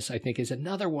doctor's office, I think, is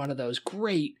another one of those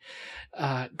great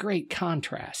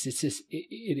contrasts. It's just,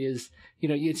 it is,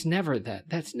 it's never that.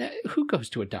 Who goes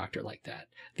to a doctor like that?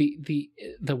 The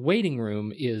waiting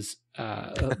room is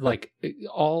like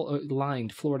all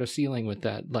lined floor to ceiling with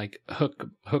that like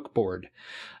hook board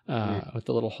with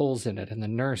the little holes in it, and the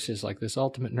nurse is like this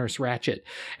ultimate nurse Ratchet.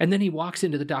 And then he walks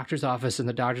into the doctor's office, and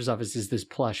the doctor's office is this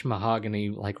plush mahogany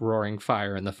like roaring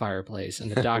fire in the fireplace, and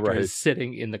the doctor is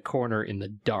sitting in the corner in the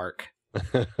dark.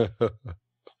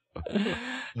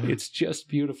 It's just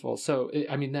beautiful. So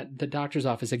I mean, that the doctor's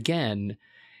office again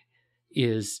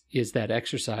is that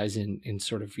exercise in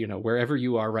sort of, wherever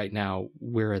you are right now,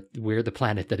 we're the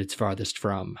planet that it's farthest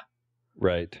from,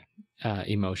 right?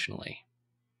 Emotionally.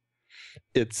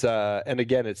 It's and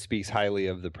again, it speaks highly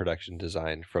of the production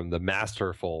design from the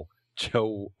masterful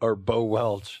Bo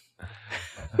Welch.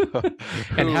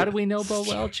 And how do we know Bo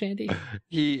Welch, Andy?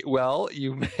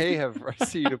 You may have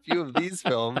seen a few of these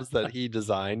films that he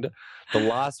designed: The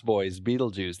Lost Boys,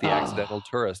 Beetlejuice, The Accidental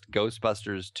Tourist,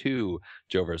 Ghostbusters 2,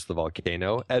 Joe Versus the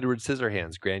Volcano, Edward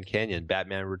Scissorhands, Grand Canyon,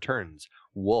 Batman Returns,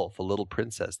 Wolf, A Little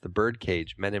Princess, The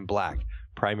Birdcage, Men in Black,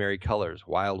 Primary Colors,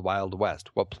 Wild Wild West,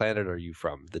 What Planet Are You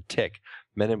From?, The Tick,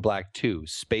 Men in Black 2,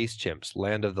 Space Chimps,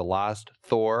 Land of the Lost,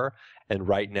 Thor, and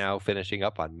right now finishing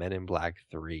up on Men in Black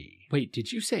 3. Wait,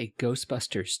 did you say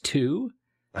Ghostbusters 2?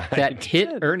 That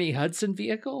hit Ernie Hudson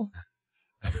vehicle?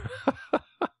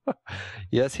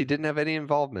 Yes, he didn't have any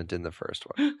involvement in the first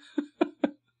one.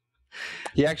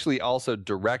 He actually also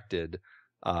directed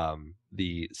some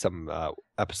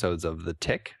episodes of The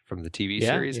Tick from the TV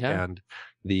series and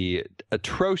the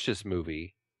atrocious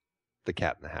movie, The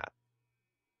Cat in the Hat.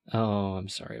 Oh, I'm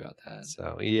sorry about that.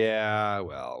 So, yeah,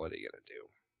 well, what are you going to do?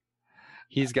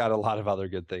 He's got a lot of other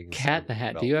good things. Cat in the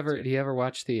Hat. Do you ever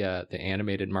watch the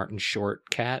animated Martin Short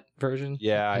cat version?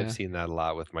 Yeah, I've seen that a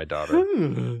lot with my daughter.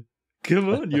 Come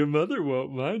on, your mother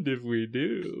won't mind if we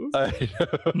do. I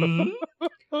know.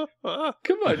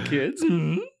 Come on, kids.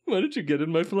 Why don't you get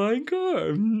in my flying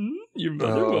car? Your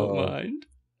mother won't mind.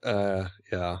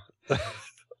 Yeah.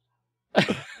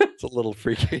 It's a little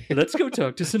freaky. Let's go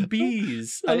talk to some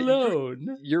bees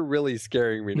alone. You're really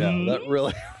scaring me now. That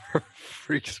really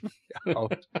freaks me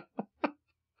out.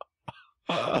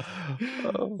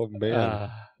 Oh man.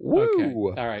 Woo.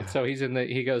 Okay. All right. So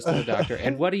he goes to the doctor,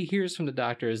 and what he hears from the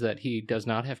doctor is that he does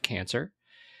not have cancer.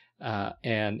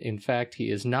 And in fact, he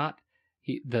is not.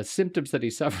 The symptoms that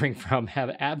he's suffering from have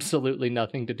absolutely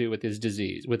nothing to do with his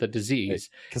disease,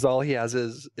 because all he has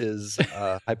is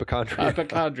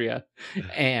hypochondria,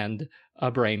 and a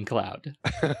brain cloud.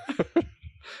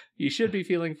 He should be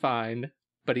feeling fine,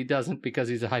 but he doesn't because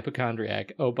he's a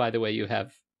hypochondriac. Oh, by the way, you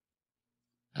have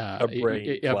a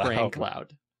brain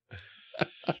cloud.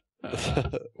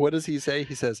 What does he say?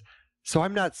 He says, "So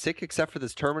I'm not sick except for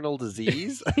this terminal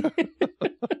disease."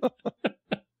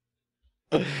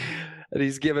 And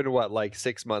he's given like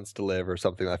 6 months to live or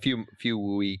something, a few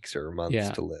weeks or months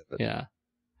to live.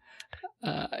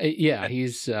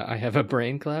 He's I have a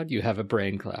brain cloud. You have a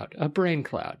brain cloud. A brain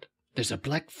cloud. There's a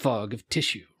black fog of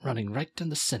tissue running right down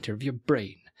the center of your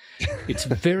brain. It's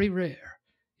very rare.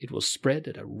 It will spread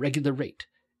at a regular rate.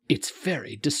 It's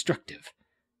very destructive.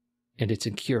 And it's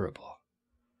incurable.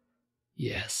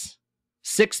 Yes.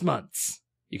 6 months.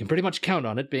 You can pretty much count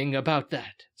on it being about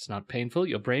that. It's not painful.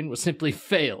 Your brain will simply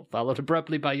fail, followed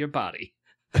abruptly by your body.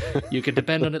 You can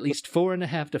depend on at least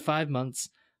 4.5 to 5 months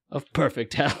of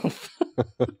perfect health.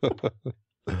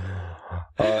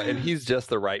 And he's just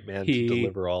the right man to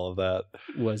deliver all of that.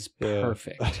 Was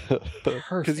perfect.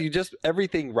 Because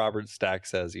everything Robert Stack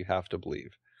says, you have to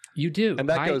believe. You do. And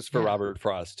that goes for Robert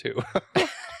Frost, too.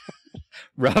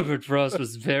 Robert Frost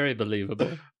was very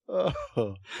believable.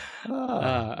 Oh.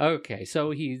 Okay,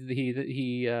 so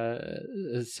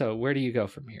so where do you go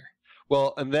from here?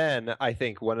 Well, and then I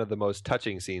think one of the most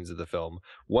touching scenes of the film,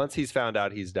 once he's found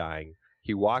out he's dying,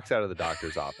 he walks out of the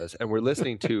doctor's office, and we're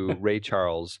listening to Ray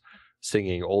Charles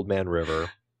singing Old Man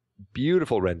River.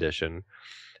 Beautiful rendition.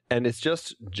 And it's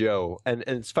just Joe. And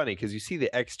it's funny because you see the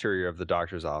exterior of the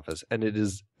doctor's office, and it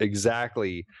is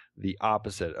exactly the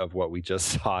opposite of what we just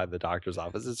saw in the doctor's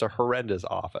office. It's a horrendous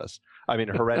office. I mean,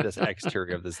 a horrendous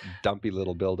exterior of this dumpy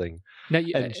little building. Now,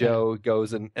 and Joe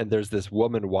goes and there's this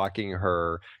woman walking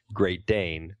her Great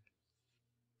Dane.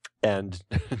 And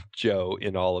Joe,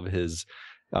 in all of his,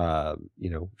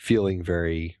 feeling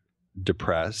very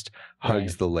depressed,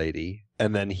 hugs the lady.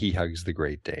 And then he hugs the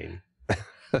Great Dane.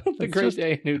 The Great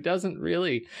Dane, who doesn't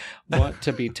really want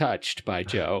to be touched by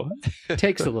Joe. It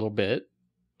takes a little bit.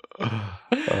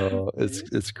 Oh,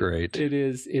 it's great. It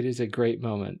is a great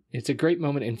moment. It's a great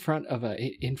moment in front of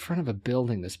a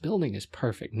building. This building is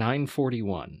perfect.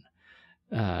 941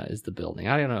 is the building.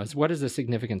 I don't know. What is the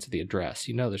significance of the address?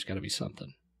 There's got to be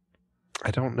something.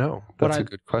 I don't know. That's a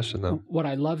good question, though. What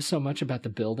I love so much about the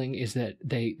building is that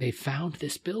they found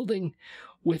this building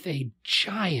with a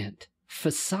giant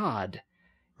facade.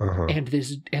 Uh-huh. And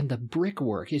the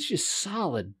brickwork is just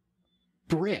solid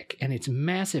brick, and it's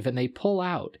massive. And they pull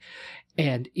out,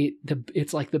 and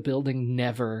it's like the building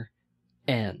never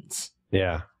ends.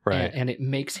 Yeah, right. And it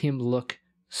makes him look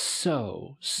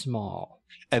so small.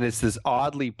 And it's this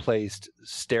oddly placed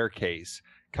staircase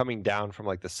coming down from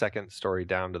like the second story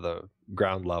down to the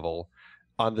ground level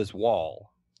on this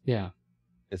wall. Yeah,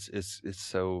 it's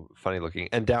so funny looking,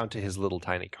 and down to his little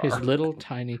tiny car. His little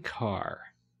tiny car.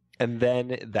 And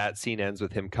then that scene ends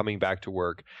with him coming back to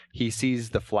work. He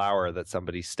sees the flower that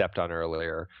somebody stepped on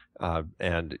earlier,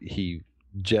 and he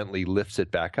gently lifts it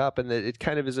back up, and it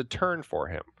kind of is a turn for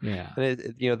him. Yeah,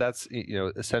 and that's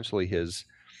essentially his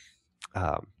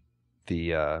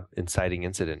the inciting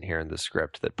incident here in the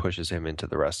script that pushes him into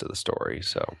the rest of the story.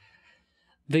 So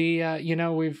I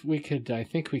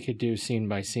think we could do scene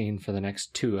by scene for the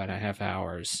next 2.5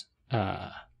 hours.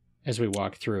 As we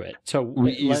walk through it. So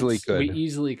we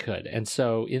easily could. And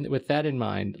so with that in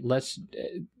mind, let's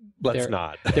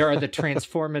not. There are the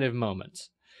transformative moments.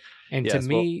 And to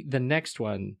me, the next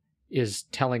one is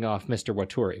telling off Mr.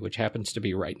 Waturi, which happens to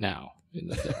be right now in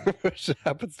the film. Which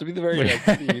happens to be the very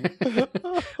next scene.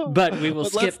 But we will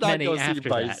skip many after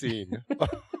that. Scene.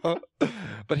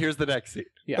 But here's the next scene.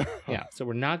 Yeah. So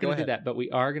we're not going to do that, but we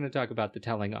are going to talk about the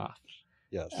telling off.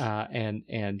 Yes. And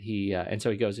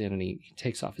so he goes in and he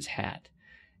takes off his hat,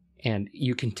 and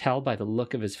you can tell by the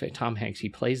look of his face. Tom Hanks, he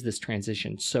plays this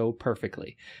transition so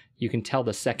perfectly. You can tell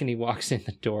the second he walks in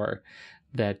the door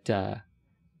that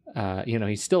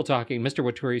he's still talking. Mr.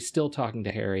 Waturi's still talking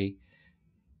to Harry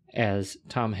as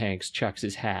Tom Hanks chucks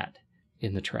his hat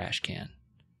in the trash can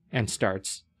and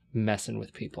starts messing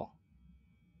with people.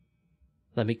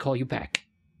 Let me call you back.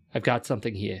 I've got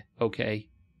something here, okay?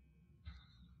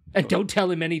 And don't tell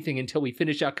him anything until we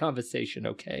finish our conversation,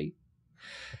 okay?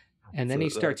 And then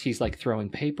he's like throwing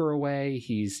paper away.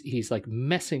 He's like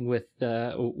messing with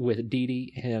Dee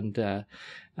Dee,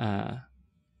 and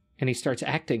he starts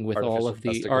acting with all of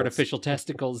the artificial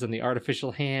testicles and the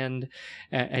artificial hand,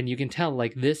 and you can tell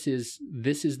like this is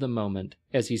the moment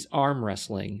as he's arm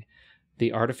wrestling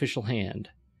the artificial hand.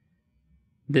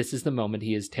 This is the moment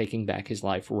he is taking back his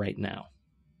life right now.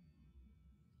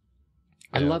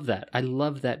 I love that. I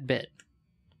love that bit.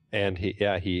 And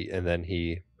then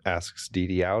he asks Dee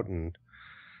Dee out, and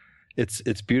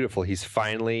it's beautiful. He's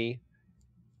finally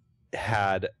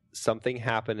had something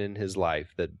happen in his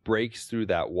life that breaks through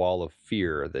that wall of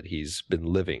fear that he's been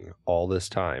living all this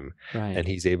time. Right. And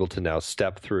he's able to now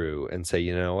step through and say,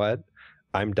 you know what?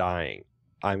 I'm dying.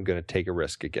 I'm going to take a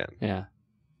risk again. Yeah.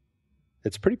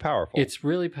 It's pretty powerful. It's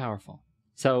really powerful.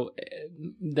 So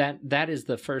that is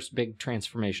the first big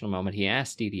transformational moment. He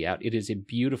asked Dee Dee out. It is a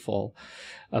beautiful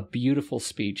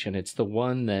speech, and it's the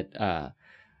one that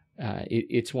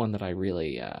it's one that I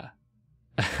really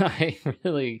I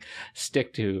really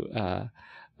stick to.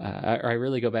 I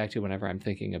really go back to whenever I'm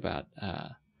thinking about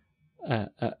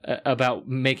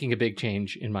making a big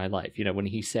change in my life. When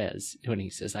he says,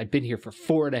 I've been here for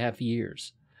 4.5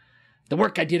 years. The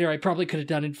work I did here, I probably could have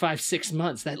done in 5-6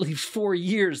 months. That leaves 4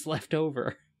 years left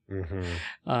over. Mm-hmm.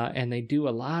 And they do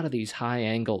a lot of these high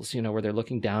angles, where they're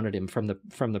looking down at him from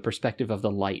the perspective of the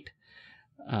light,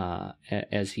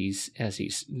 as he's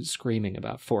screaming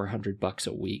about $400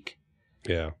 a week.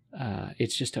 Yeah.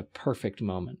 It's just a perfect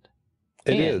moment.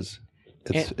 It is.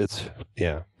 It's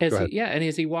yeah. And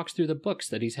as he walks through the books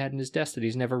that he's had in his desk that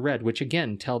he's never read, which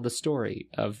again tell the story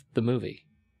of the movie,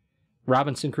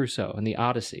 Robinson Crusoe and the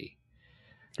Odyssey,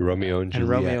 Romeo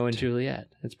and Juliet.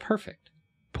 It's perfect.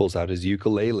 Pulls out his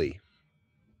ukulele.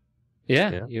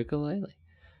 Yeah, ukulele.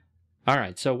 All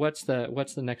right. So what's the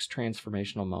next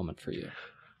transformational moment for you?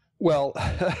 Well,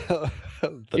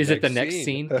 is it the next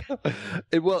scene?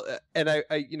 And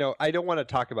I don't want to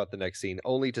talk about the next scene,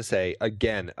 only to say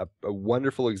again a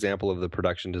wonderful example of the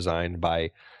production design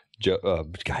by Joe.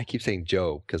 I keep saying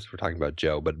Joe because we're talking about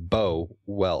Joe, but Bo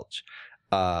Welch.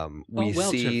 We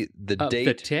see the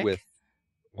date with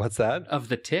what's that of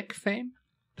the Tick fame?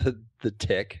 The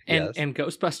Tick, and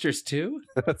Ghostbusters 2?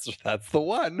 That's the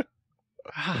one.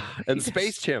 And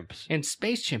Space Chimps. And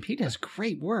Space Chimp. He does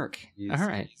great work. All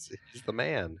right. He's the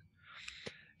man.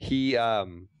 He,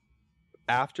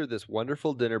 after this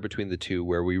wonderful dinner between the two,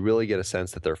 where we really get a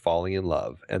sense that they're falling in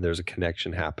love and there's a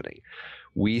connection happening,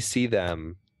 we see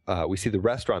them, we see the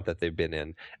restaurant that they've been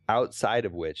in, outside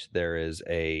of which there is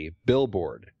a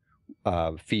billboard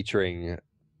featuring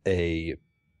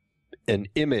an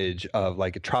image of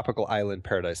like a tropical island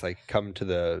paradise, like come to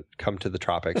the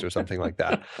tropics or something like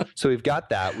that. So we've got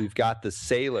that. We've got the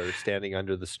sailor standing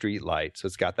under the street light. So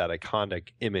it's got that iconic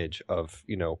image of,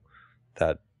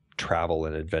 that travel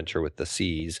and adventure with the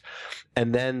seas.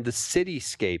 And then the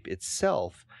cityscape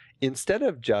itself, instead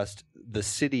of just the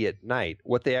city at night,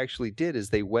 what they actually did is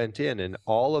they went in and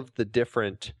all of the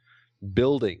different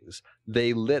buildings,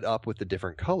 they lit up with a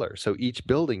different color. So each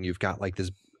building, you've got like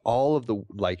this, all of the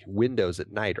like windows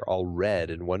at night are all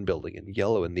red in one building and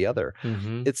yellow in the other.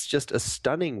 Mm-hmm. It's just a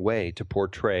stunning way to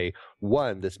portray,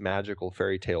 one, this magical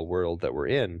fairy tale world that we're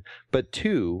in, but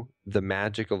two, the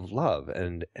magic of love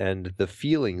and the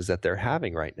feelings that they're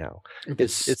having right now.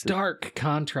 It's stark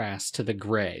contrast to the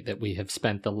gray that we have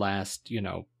spent the last,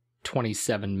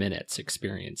 27 minutes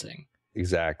experiencing.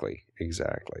 Exactly.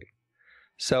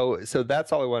 So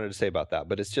that's all I wanted to say about that.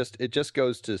 But it just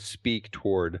goes to speak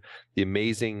toward the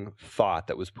amazing thought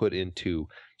that was put into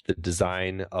the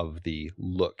design of the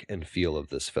look and feel of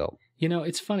this film.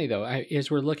 It's funny though,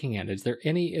 as we're looking at it, is there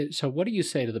any, so what do you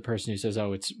say to the person who says,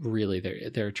 oh, it's really,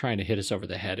 they're trying to hit us over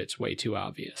the head. It's way too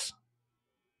obvious.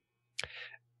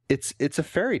 It's a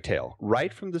fairy tale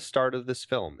right from the start of this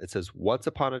film. It says, once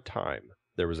upon a time,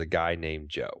 there was a guy named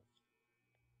Joe.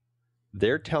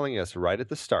 They're telling us right at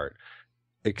the start,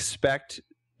 expect,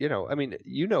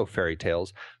 fairy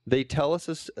tales. They tell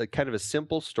us a kind of a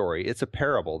simple story. It's a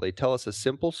parable. They tell us a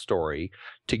simple story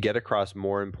to get across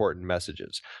more important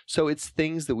messages. So it's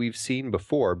things that we've seen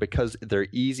before because they're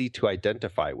easy to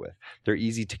identify with. They're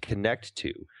easy to connect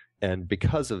to. And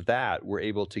because of that, we're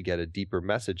able to get a deeper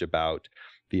message about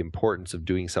the importance of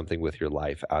doing something with your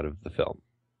life out of the film.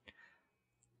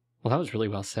 Well, that was really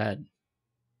well said.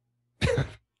 That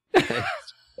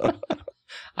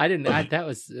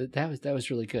was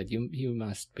really good. You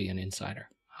must be an insider,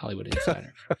 Hollywood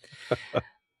insider.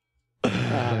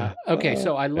 Okay,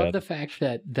 so I love the fact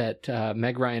that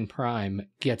Meg Ryan Prime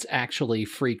gets actually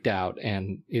freaked out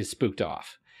and is spooked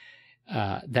off.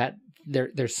 That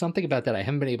there's something about that I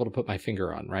haven't been able to put my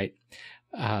finger on, right?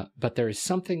 But there is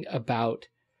something about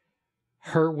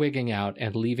her wigging out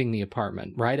and leaving the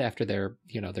apartment right after they're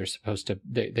supposed to,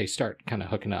 they start kind of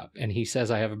hooking up. And he says,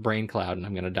 I have a brain cloud and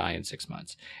I'm going to die in 6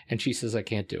 months. And she says, I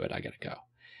can't do it. I got to go.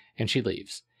 And she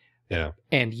leaves. Yeah.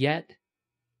 And yet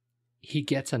he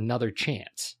gets another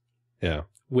chance. Yeah.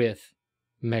 With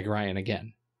Meg Ryan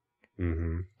again.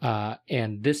 Mm-hmm.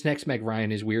 And this next Meg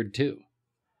Ryan is weird too.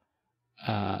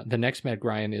 The next Meg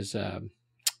Ryan is, a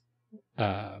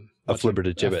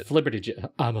flibbertigibbet.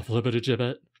 I'm a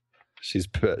flibbertigibbet. She's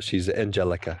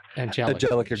Angelica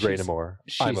Graynamore.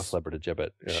 I'm a flibbertigibbet.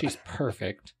 Yeah. She's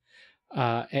perfect.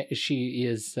 She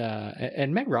is,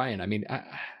 and Meg Ryan. I mean,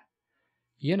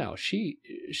 she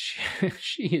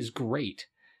is great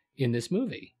in this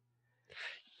movie.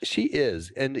 She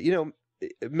is, and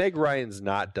Meg Ryan's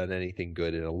not done anything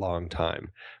good in a long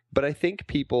time, but I think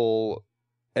people,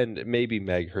 and maybe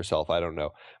Meg herself, I don't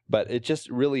know, but it just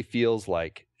really feels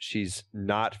like she's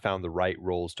not found the right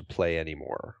roles to play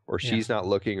anymore, or she's not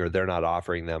looking, or they're not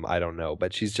offering them. I don't know,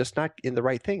 but she's just not in the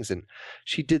right things. And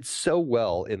she did so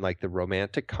well in like the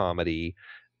romantic comedy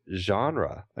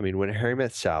genre. I mean, When Harry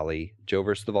Met Sally, Joe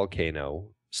versus the Volcano,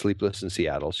 Sleepless in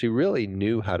Seattle, she really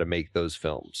knew how to make those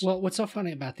films. Well, what's so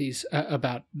funny about these,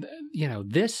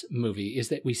 this movie is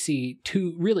that we see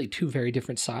two very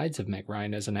different sides of Meg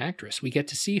Ryan as an actress. We get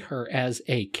to see her as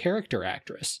a character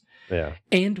actress. Yeah.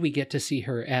 And we get to see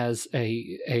her as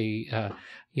the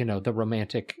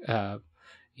romantic,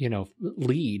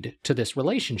 lead to this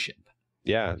relationship.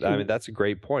 Yeah, I mean, that's a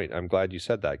great point. I'm glad you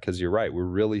said that, because you're right. We're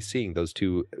really seeing those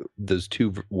two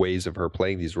ways of her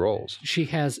playing these roles. She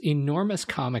has enormous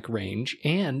comic range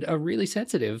and a really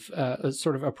sensitive,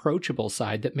 sort of approachable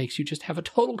side that makes you just have a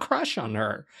total crush on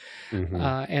her. Mm-hmm.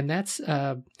 And that's,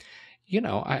 I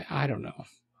don't know.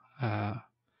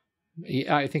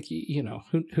 I think,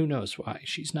 who knows why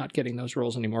she's not getting those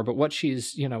roles anymore. But what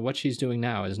she's doing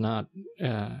now is not,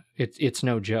 it's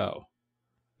no Joe.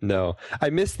 No,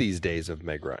 I miss these days of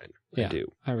Meg Ryan. Yeah, I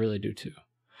do. I really do too.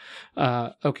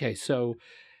 Okay, so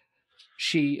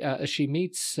she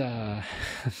meets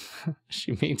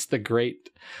she meets the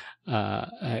great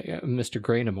Mr.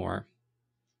 Graynamore.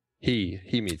 He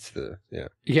meets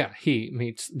he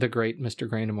meets the great Mr.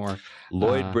 Graynamore.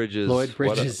 Lloyd Bridges. Lloyd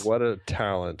Bridges. What a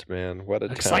talent, man! What a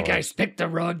Looks talent. like I picked the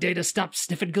wrong day to stop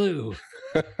sniffing glue.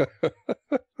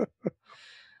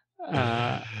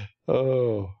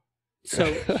 Oh.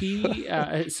 So he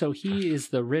is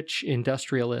the rich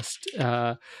industrialist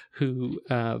who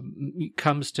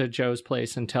comes to Joe's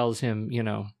place and tells him,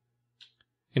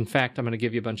 in fact, I'm going to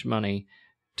give you a bunch of money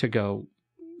to go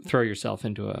throw yourself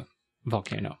into a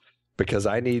volcano. Because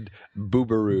I need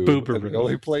bubaru. Bubaru. And the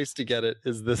only place to get it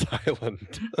is this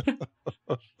island.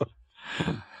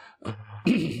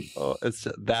 It's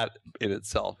that in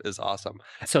itself is awesome.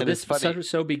 So and this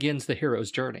so begins the hero's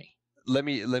journey.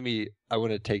 I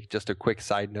want to take just a quick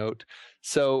side note.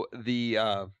 So the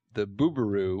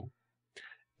bubaru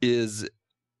is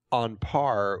on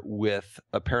par with,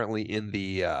 apparently in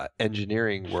the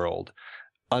engineering world,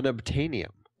 unobtainium,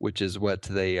 which is what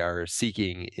they are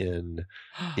seeking in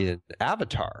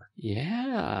Avatar.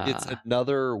 Yeah. It's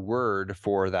another word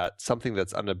for that, something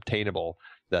that's unobtainable,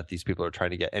 that these people are trying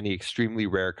to get, any extremely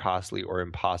rare, costly, or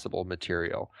impossible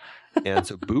material. And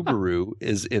so bubaru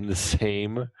is in the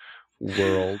same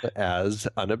world as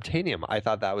unobtainium. I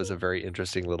thought that was a very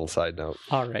interesting little side note.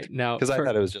 All right. Now, because I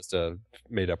thought it was just a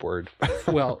made up word.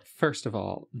 Well, first of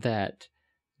all, that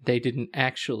they didn't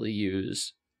actually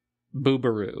use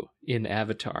bubaru in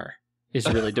Avatar is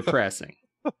really depressing.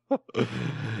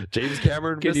 James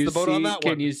Cameron missed the boat on that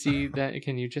one. Can you see that?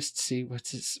 Can you just see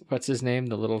what's his name?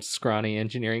 The little scrawny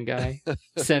engineering guy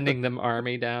sending them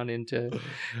army down into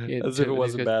as if it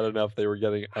wasn't bad enough they were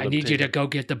getting. I need you to go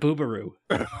get the bubaru.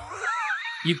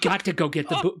 You got to go get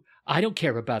the I don't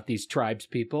care about these tribes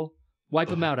people. Wipe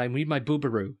them out. I need my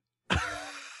bubaru.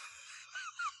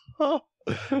 Oh,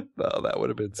 that would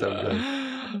have been so good.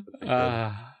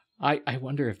 I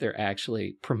wonder if they're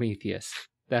actually Prometheus.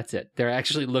 That's it. They're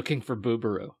actually looking for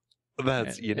bubaru.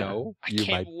 That's, I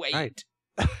can't wait. Right.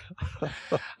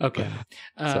 Okay.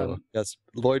 So, yes,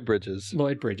 Lloyd Bridges.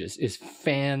 Lloyd Bridges is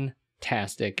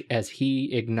fantastic as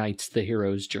he ignites the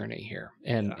hero's journey here.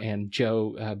 And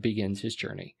Joe begins his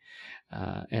journey.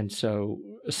 And so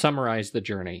summarize the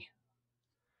journey.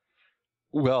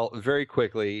 Well, very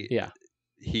quickly. Yeah.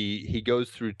 He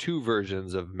goes through two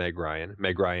versions of Meg Ryan.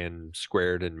 Meg Ryan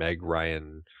squared and Meg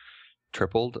Ryan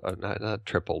tripled. Not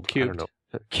tripled. Cubed. I don't know.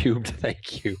 Cubed,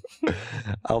 thank you.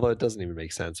 Although it doesn't even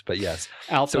make sense, but yes.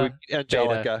 Alpha, so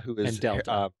Angelica, Beta, who is and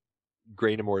Delta.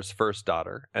 Graynamore's first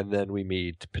daughter, and then we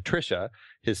meet Patricia,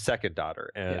 his second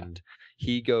daughter, and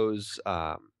he goes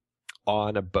on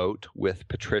a boat with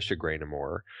Patricia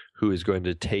Graynamore, who is going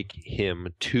to take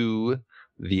him to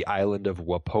the island of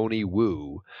Waponi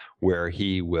Woo, where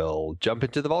he will jump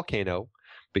into the volcano,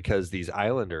 because these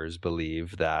islanders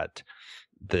believe that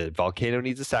the volcano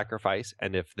needs a sacrifice,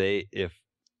 and if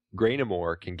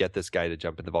Graynamore can get this guy to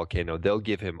jump in the volcano, they'll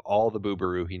give him all the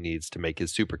bubaru he needs to make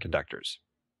his superconductors.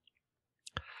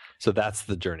 So that's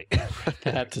the journey.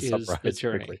 That is the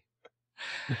journey. Quickly.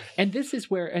 And this is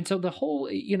where, and so the whole,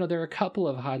 there are a couple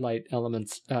of highlight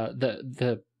elements.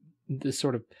 The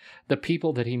sort of the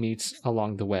people that he meets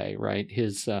along the way, right?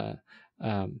 His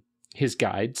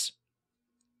guides,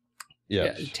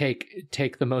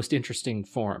 take the most interesting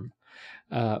form.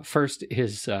 First,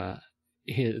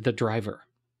 the driver,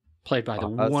 played by the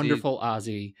wonderful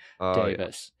Ozzie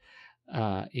Davis,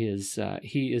 is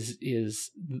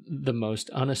the most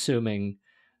unassuming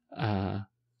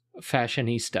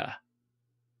fashionista,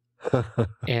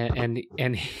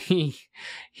 and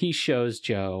he shows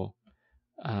Joe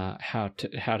how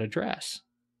to dress.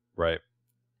 Right.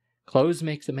 Clothes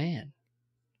make the man,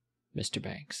 Mr.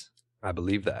 Banks. I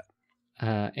believe that.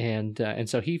 And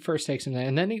so he first takes him there,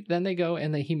 and then they go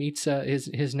and he meets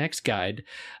his next guide,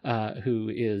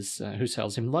 who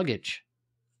sells him luggage.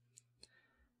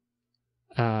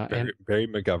 Very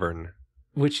McGovern,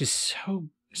 which is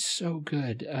so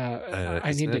good.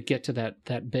 I need to get to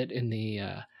that bit in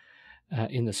the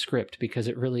in the script, because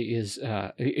it really is,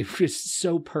 it was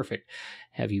so perfect.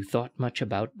 Have you thought much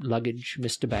about luggage,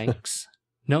 Mr. Banks?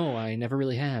 No, I never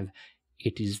really have.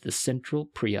 It is the central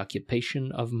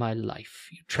preoccupation of my life.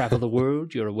 You travel the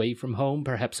world, you're away from home,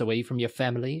 perhaps away from your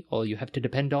family. All you have to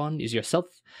depend on is yourself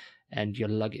and your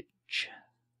luggage.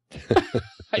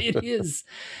 It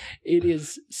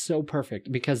is so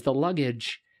perfect, because the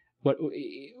luggage,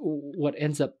 what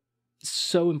ends up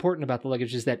so important about the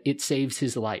luggage is that it saves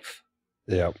his life.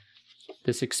 Yeah.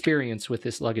 This experience with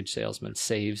this luggage salesman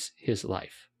saves his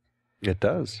life. It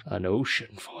does. An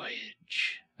ocean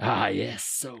voyage. Ah, yes,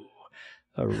 so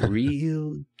a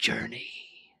real journey.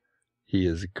 He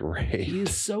is great. He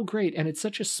is so great, and it's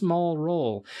such a small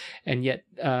role, and yet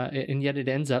it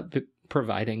ends up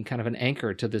providing kind of an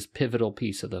anchor to this pivotal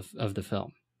piece of the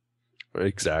film.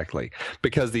 Exactly,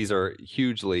 because these are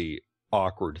hugely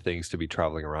awkward things to be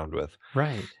traveling around with.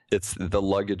 Right. It's the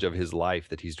luggage of his life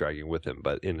that he's dragging with him,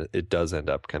 but it does end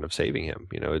up kind of saving him.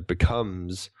 You know, it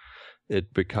becomes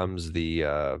the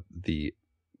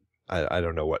I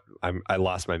don't know what I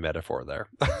lost my metaphor there.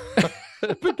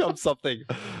 It becomes something.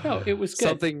 No, it was good.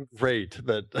 Something great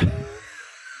that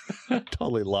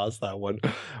totally lost that one.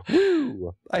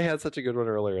 Woo! I had such a good one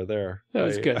earlier there. That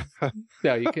was good.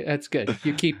 No, that's good.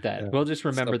 You keep that. Yeah. We'll just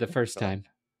remember the first time.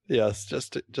 Yes,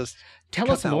 just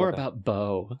tell us more about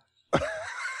Bo.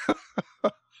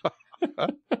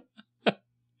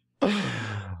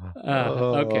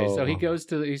 Okay, so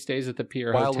he stays at the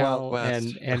Pier Hotel,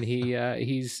 and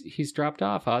he's dropped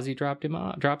off. Ozzy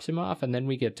drops him off, and then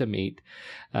we get to meet.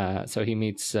 So he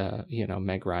meets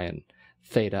Meg Ryan,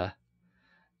 Theta,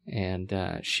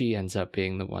 and she ends up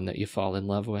being the one that you fall in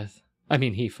love with. I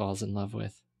mean, he falls in love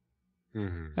with.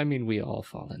 Mm-hmm. I mean, we all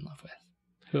fall in love with.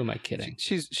 Who am I kidding?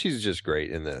 She's just great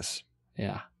in this.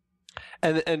 Yeah.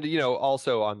 And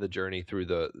also on the journey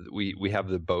through we have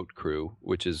the boat crew,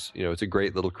 which is, it's a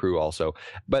great little crew also.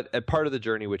 But a part of the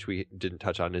journey which we didn't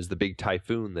touch on is the big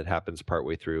typhoon that happens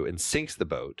partway through and sinks the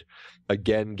boat,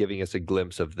 again giving us a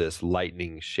glimpse of this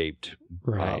lightning shaped,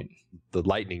 right? The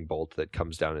lightning bolt that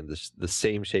comes down in the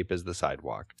same shape as the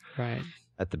sidewalk, right,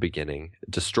 at the beginning,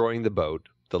 destroying the boat.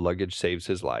 The luggage saves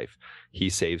his life. He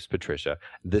saves Patricia.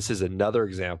 This is another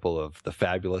example of the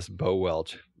fabulous Bo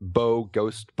Welch. Bo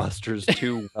Ghostbusters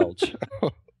 2 Welch.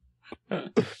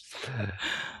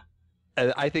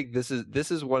 And I think this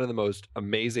is one of the most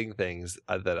amazing things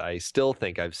that I still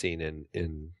think I've seen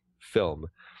in film.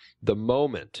 The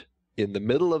moment in the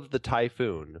middle of the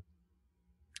typhoon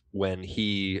when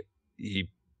he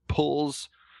pulls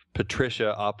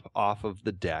Patricia up off of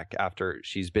the deck after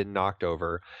she's been knocked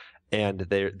over, and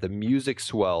the music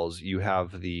swells. You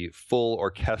have the full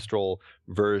orchestral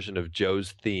version of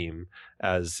Joe's theme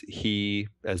as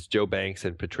Joe Banks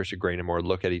and Patricia Graynamore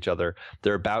look at each other.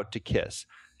 They're about to kiss.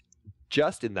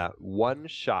 Just in that one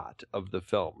shot of the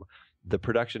film, the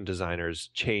production designers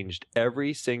changed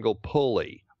every single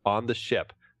pulley on the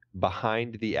ship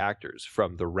behind the actors,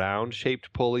 from the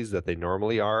round-shaped pulleys that they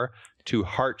normally are to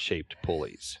heart-shaped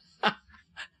pulleys.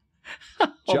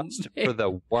 Just for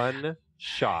the one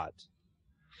shot.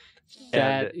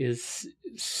 That is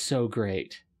so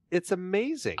great. It's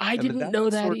amazing. I didn't know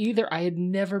that either. I had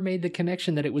never made the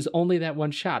connection that it was only that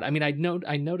one shot. I mean, I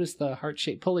noticed the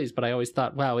heart-shaped pulleys, but I always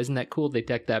thought, wow, isn't that cool? They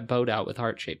decked that boat out with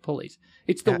heart-shaped pulleys.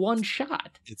 It's the one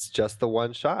shot. It's just the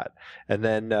one shot. And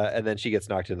then she gets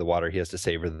knocked into the water. He has to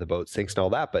save her. The boat sinks and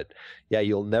all that. But yeah,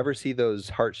 you'll never see those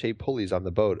heart-shaped pulleys on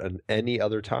the boat at any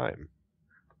other time.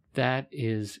 That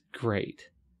is great.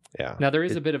 Yeah. Now there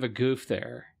is a bit of a goof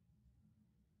there.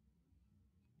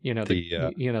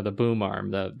 The boom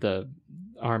arm, the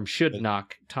arm should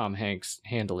knock Tom Hanks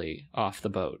handily off the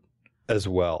boat as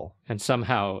well, and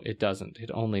somehow it doesn't.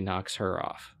 It only knocks her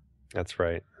off. That's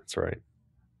right.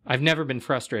 I've never been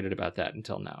frustrated about that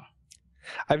until now.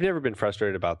 I've never been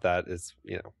frustrated about that. It's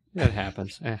it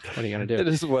happens. What are you gonna do? It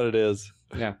is what it is.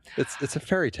 Yeah, it's a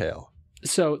fairy tale.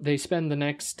 So they spend the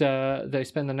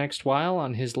next while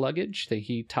on his luggage.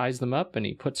 He ties them up and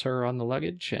he puts her on the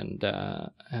luggage, and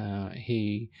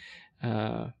he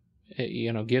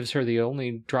gives her the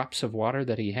only drops of water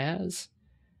that he has,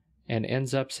 and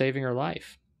ends up saving her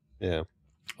life. Yeah,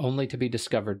 only to be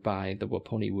discovered by the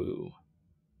Waponi Woo.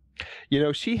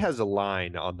 She has a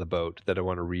line on the boat that I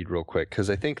want to read real quick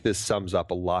because I think this sums up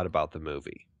a lot about the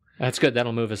movie. That's good.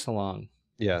 That'll move us along.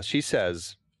 Yeah, she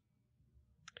says,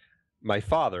 my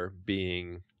father,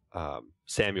 being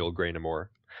Samuel Graynamore,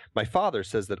 my father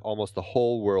says that almost the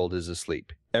whole world is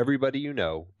asleep. Everybody you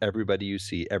know, everybody you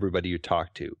see, everybody you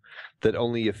talk to, that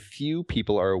only a few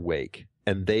people are awake,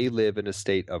 and they live in a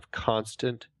state of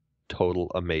constant,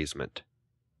 total amazement.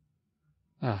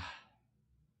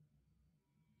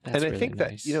 That's and I really think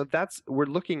nice. that we're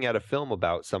looking at a film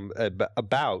about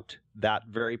about that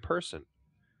very person.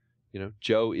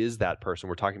 Joe is that person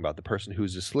we're talking about, the person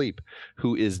who's asleep,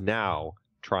 who is now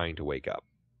trying to wake up.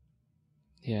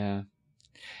 Yeah.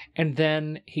 And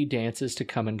then he dances to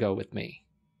Come and Go With Me.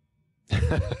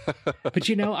 But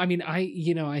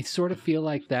I sort of feel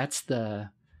like that's the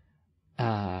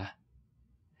kind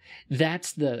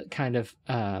of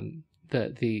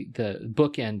the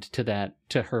bookend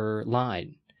to her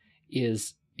line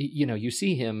is, you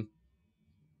see him,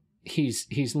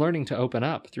 he's learning to open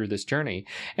up through this journey,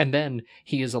 and then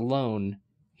he is alone,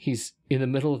 he's in the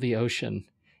middle of the ocean,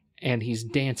 and he's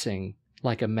dancing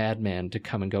like a madman to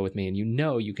Come and Go With Me. And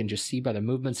you can just see by the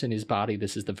movements in his body,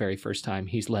 this is the very first time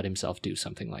he's let himself do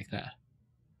something like that.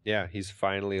 Yeah, he's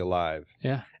finally alive.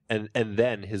 Yeah. And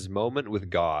then his moment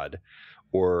with God,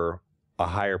 or a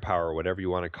higher power, whatever you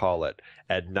want to call it,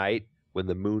 at night when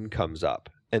the moon comes up.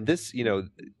 And this,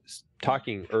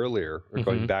 talking earlier, or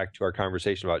going back to our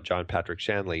conversation about John Patrick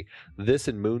Shanley, this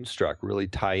and Moonstruck really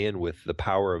tie in with the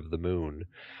power of the moon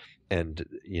and,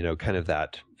 kind of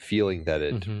that feeling that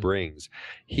it brings.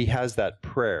 He has that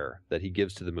prayer that he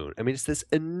gives to the moon. I mean, it's this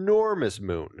enormous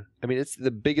moon. I mean, it's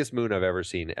the biggest moon I've ever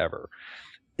seen ever.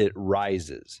 It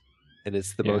rises. And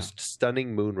it's the most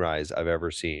stunning moonrise I've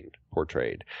ever seen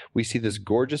portrayed. We see this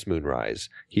gorgeous moonrise.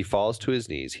 He falls to his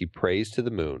knees. He prays to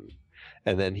the moon.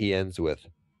 And then he ends with,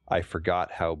 I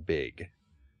forgot how big.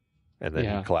 And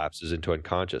then he collapses into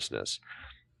unconsciousness.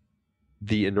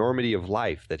 The enormity of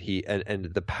life that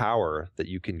and the power that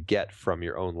you can get from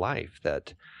your own life,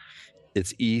 that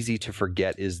it's easy to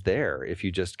forget is there if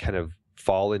you just kind of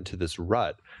fall into this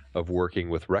rut of working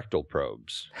with rectal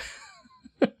probes.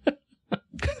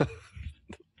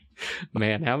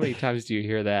 Man, how many times do you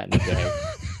hear that in a day?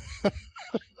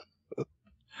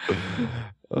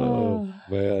 Oh,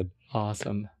 man.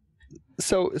 Awesome.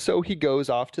 So he goes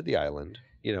off to the island,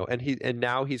 and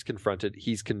now he's confronted.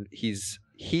 He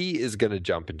is going to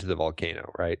jump into the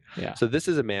volcano, right? Yeah. So this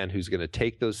is a man who's going to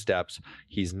take those steps.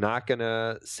 He's not going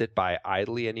to sit by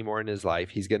idly anymore in his life.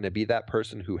 He's going to be that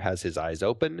person who has his eyes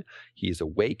open. He's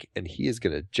awake, and he is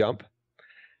going to jump.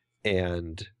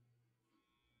 And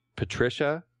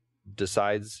Patricia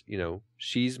decides,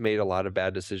 she's made a lot of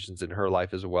bad decisions in her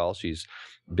life as well. She's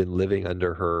been living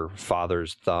under her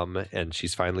father's thumb, and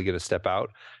she's finally going to step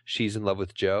out. She's in love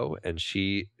with Joe, and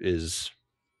she is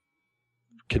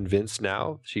convinced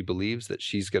now. She believes that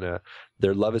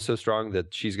their love is so strong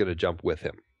that she's going to jump with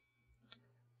him.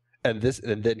 And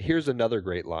then here's another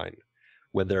great line.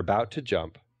 When they're about to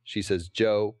jump, she says,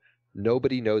 Joe,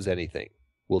 nobody knows anything.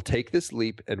 We'll take this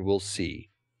leap and we'll see.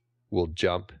 We'll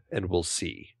jump and we'll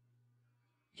see.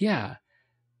 Yeah.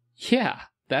 Yeah.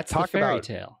 That's the fairy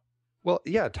tale. Well,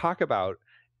 yeah. Talk about,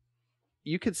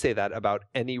 you could say that about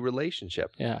any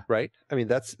relationship. Yeah. Right? I mean,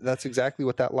 that's exactly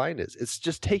what that line is. It's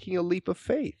just taking a leap of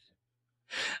faith.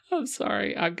 I'm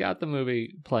sorry. I've got the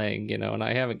movie playing, and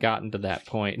I haven't gotten to that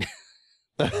point.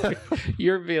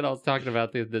 You're being all talking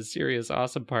about the serious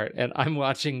awesome part, and I'm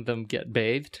watching them get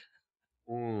bathed.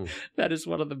 That is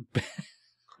one of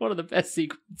the best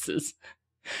sequences,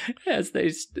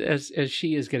 as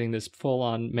she is getting this full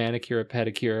on manicure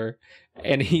pedicure,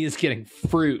 and he is getting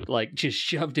fruit like just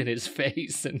shoved in his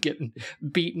face and getting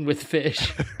beaten with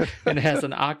fish, and has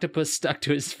an octopus stuck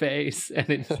to his face, and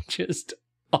it's just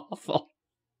awful.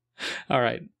 All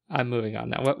right, I'm moving on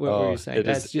now. What were you saying?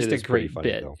 That's just a great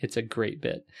bit. Though. It's a great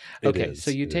bit. Okay, so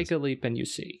you take a leap and you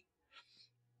see.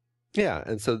 Yeah,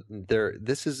 and so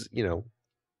this is,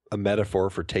 a metaphor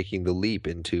for taking the leap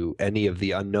into any of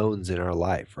the unknowns in our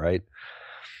life, right?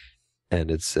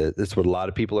 And it's what a lot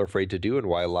of people are afraid to do, and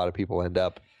why a lot of people end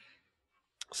up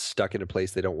stuck in a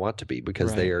place they don't want to be,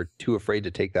 because they are too afraid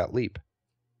to take that leap.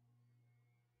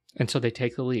 And so they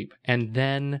take the leap, and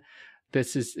then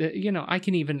this is,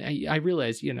 I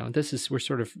realize, we're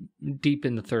sort of deep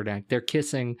in the third act. They're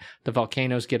kissing, the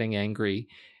volcano's getting angry,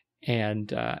 and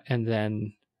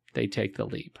then they take the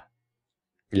leap.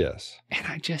 Yes. And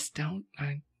I just don't.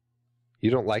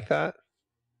 You don't like that?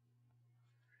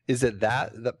 Is it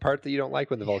the part that you don't like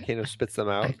when the volcano spits them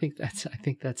out? I think that's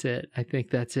it. I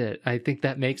think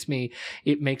that makes me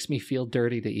feel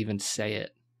dirty to even say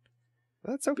it.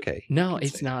 That's okay. No,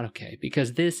 it's not okay,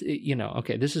 because this,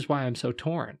 this is why I'm so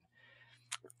torn.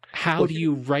 How do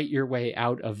you write your way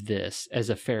out of this as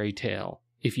a fairy tale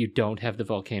if you don't have the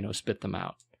volcano spit them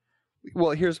out?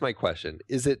 Well, here's my question.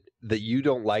 Is it that you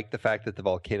don't like the fact that the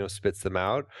volcano spits them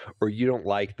out, or you don't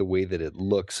like the way that it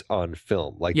looks on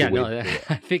film? I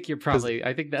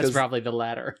think that's probably the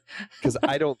latter. Because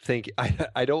I don't think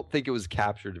it was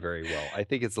captured very well. I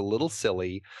think it's a little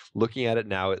silly. Looking at it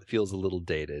now, it feels a little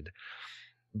dated.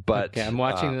 But okay, I'm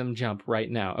watching them jump right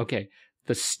now. Okay,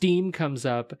 the steam comes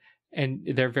up, and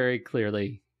they're very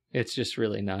clearly, it's just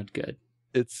really not good.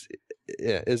 It's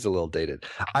a little dated.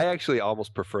 I actually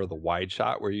almost prefer the wide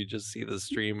shot where you just see the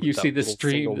stream. You see the little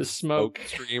stream, single the smoke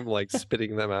stream, like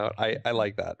spitting them out. I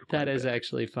like that. That is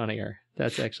actually funnier.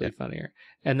 That's actually funnier.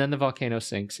 And then the volcano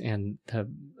sinks, and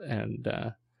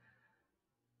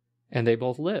they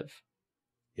both live.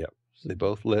 Yep, they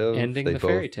both live, ending the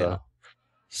fairy tale.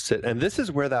 And this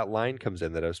is where that line comes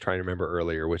in that I was trying to remember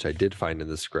earlier, which I did find in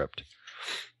the script,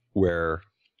 where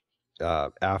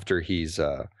after he's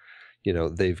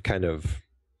they've kind of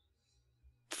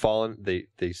fallen,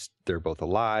 they're both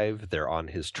alive, they're on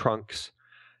his trunks,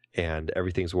 and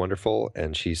everything's wonderful.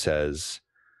 And she says,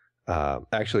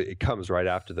 actually it comes right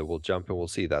after the "we'll jump and we'll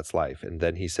see, that's life." And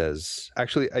then he says,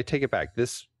 actually I take it back,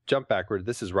 this jump backward,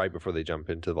 this is right before they jump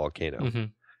into the volcano. Mm-hmm.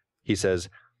 He says,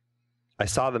 "I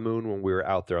saw the moon when we were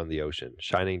out there on the ocean,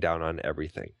 shining down on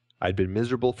everything. I'd been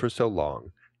miserable for so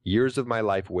long, years of my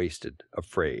life wasted,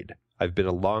 afraid. I've been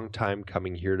a long time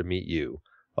coming here to meet you,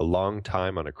 a long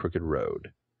time on a crooked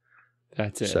road."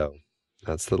 That's it. So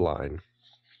that's the line.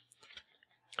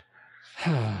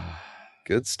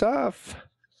 Good stuff.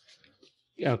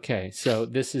 Okay, so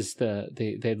this is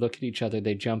they look at each other,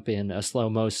 they jump in a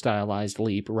slow-mo stylized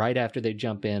leap. Right after they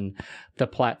jump in, the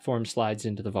platform slides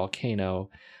into the volcano,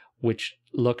 which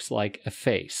looks like a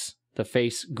face. The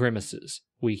face grimaces.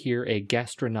 We hear a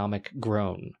gastronomic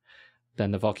groan.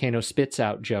 Then the volcano spits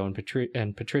out Joe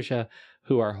and Patricia,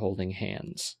 who are holding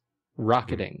hands.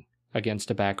 Rocketing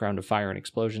against a background of fire and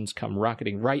explosions, come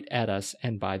rocketing right at us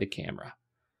and by the camera.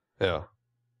 Yeah.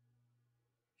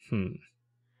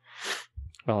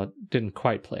 Well, it didn't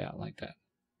quite play out like that.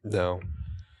 No.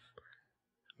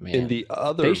 Man, in the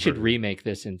other they should remake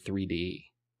this in 3D.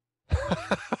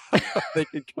 They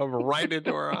could come right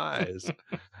into our eyes.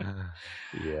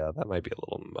 Yeah, that might be a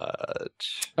little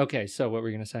much. Okay, so what were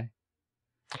you going to say?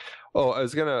 Oh, I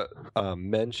was going to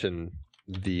mention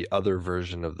the other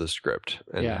version of the script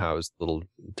and how it's a little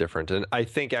different. And I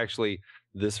think actually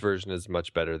this version is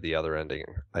much better. The other ending,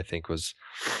 I think, was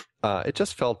it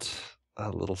just felt a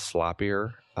little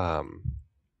sloppier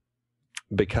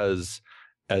because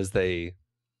as they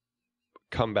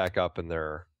come back up and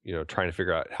they're trying to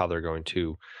figure out how they're going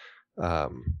to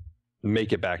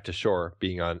make it back to shore,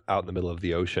 being out in the middle of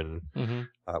the ocean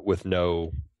with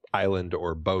no island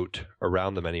or boat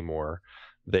around them anymore,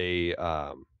 they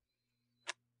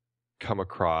come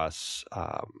across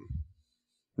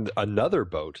another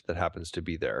boat that happens to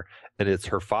be there, and it's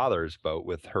her father's boat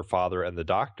with her father and the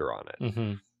doctor on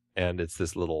it. And it's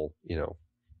this little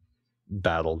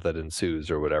battle that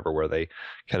ensues or whatever, where they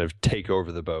kind of take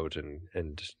over the boat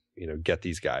and get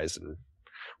these guys and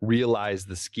realize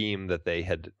the scheme that they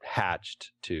had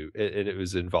hatched to, and it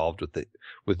was involved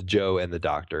with Joe and the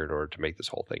doctor in order to make this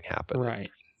whole thing happen. Right.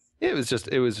 It was just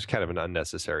kind of an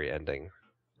unnecessary ending.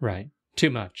 Right. Too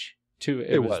much.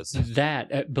 It was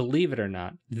that, believe it or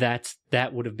not, that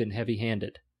would have been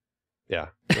heavy-handed. Yeah.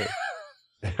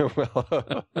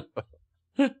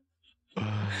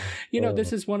 Well,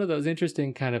 this is one of those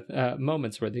interesting kind of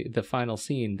moments where the final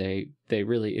scene, they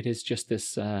really, it is just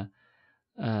this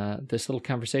this little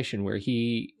conversation where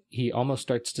he almost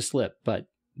starts to slip, but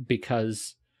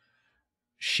because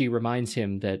she reminds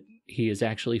him that he is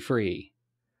actually free,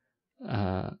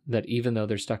 that even though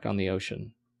they're stuck on the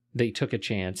ocean, they took a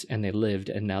chance and they lived,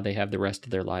 and now they have the rest of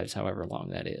their lives, however long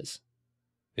that is.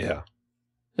 Yeah.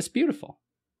 That's beautiful.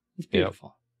 It's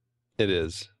beautiful. Yep. It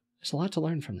is. There's a lot to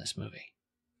learn from this movie.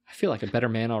 I feel like a better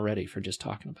man already for just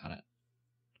talking about it.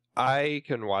 I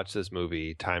can watch this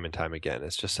movie time and time again.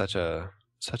 It's just such a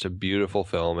beautiful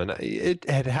film, and it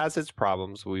has its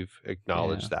problems. We've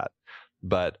acknowledged that,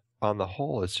 but on the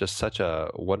whole, it's just such a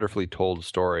wonderfully told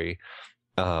story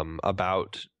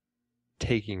about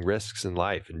taking risks in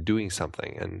life and doing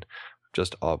something, and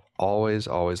just always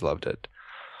loved it.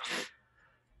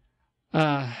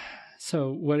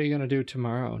 So what are you going to do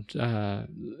tomorrow that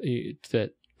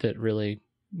really,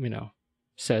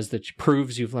 says that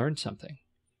proves you've learned something?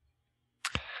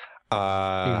 You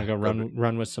going to go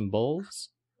run with some bulls?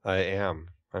 I am.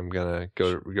 I'm going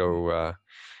to go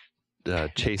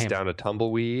chase down a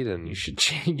tumbleweed, and you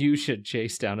should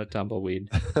chase down a tumbleweed.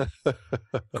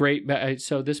 Great.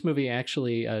 So this movie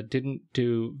actually didn't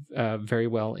do very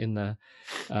well in the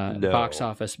box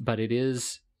office, but it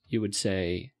is, you would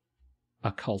say,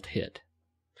 a cult hit.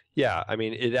 Yeah, I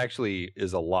mean, it actually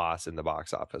is a loss in the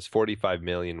box office. 45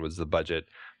 million was the budget.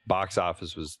 Box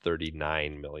office was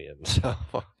 39 million. So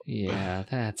yeah,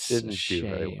 that's didn't do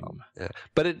very well. Yeah.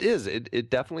 But it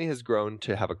definitely has grown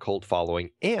to have a cult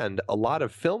following, and a lot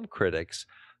of film critics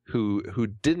who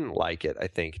didn't like it, I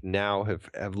think, now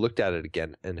have looked at it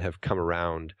again and have come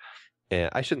around. And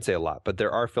I shouldn't say a lot, but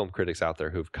there are film critics out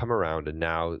there who've come around and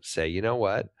now say, you know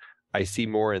what, I see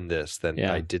more in this than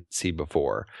I did see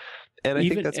before. And I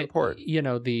think that's important. You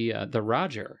know, the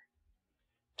Roger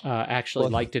actually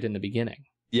liked it in the beginning.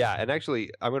 Yeah, and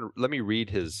actually, let me read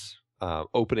his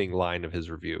opening line of his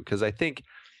review, because I think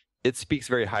it speaks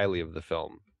very highly of the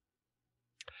film.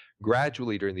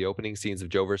 Gradually, during the opening scenes of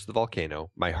Joe versus the Volcano,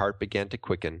 my heart began to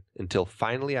quicken until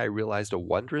finally I realized a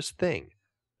wondrous thing.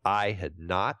 I had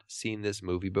not seen this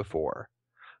movie before.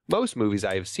 Most movies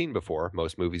I have seen before,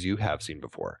 most movies you have seen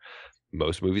before.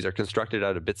 Most movies are constructed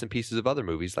out of bits and pieces of other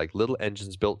movies, like little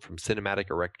engines built from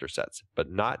cinematic erector sets, but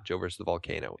not Joe versus the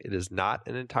Volcano. It is not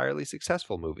an entirely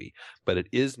successful movie, but it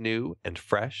is new and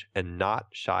fresh and not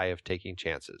shy of taking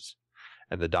chances.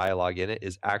 And the dialogue in it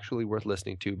is actually worth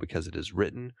listening to because it is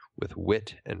written with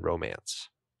wit and romance.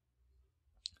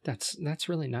 That's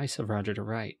really nice of Roger to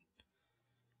write.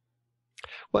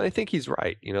 Well, I think he's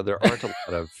right. You know, there aren't a lot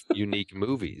of unique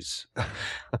movies.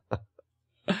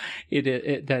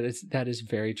 That is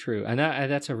very true, and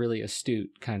that's a really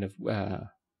astute kind of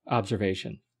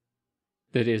observation.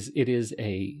 It is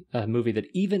a movie that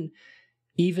even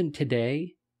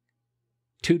today,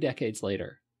 2 decades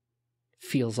later,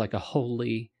 feels like a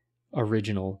wholly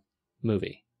original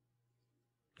movie.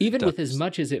 Even with as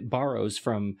much as it borrows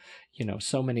from, you know,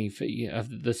 so many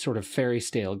of the sort of fairy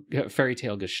tale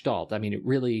gestalt. I mean,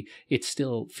 it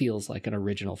still feels like an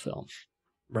original film.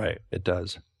 Right, it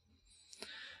does.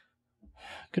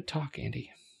 Good talk, Andy.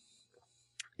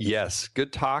 Yes,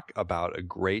 good talk about a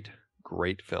great,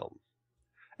 great film.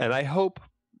 And I hope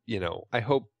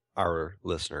our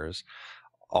listeners,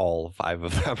 all 5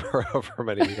 of them, or however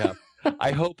many we have,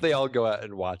 I hope they all go out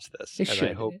and watch this.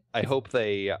 I hope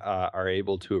they are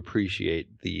able to appreciate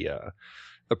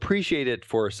it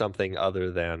for something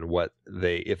other than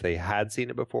if they had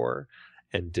seen it before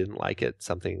and didn't like it,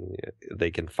 something they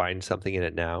can find something in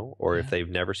it now, or if they've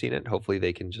never seen it, hopefully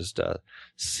they can just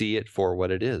see it for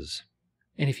what it is.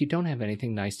 And if you don't have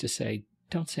anything nice to say,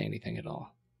 don't say anything at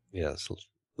all. Yes,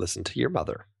 listen to your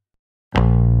mother.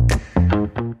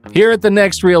 Here at The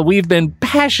Next Reel, we've been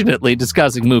passionately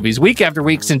discussing movies week after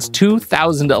week since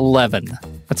 2011.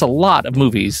 That's a lot of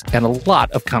movies and a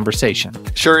lot of conversation.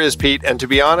 Sure is, Pete, and to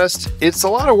be honest, it's a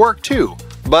lot of work too,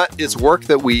 but it's work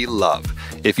that we love.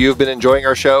 If you have been enjoying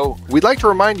our show, we'd like to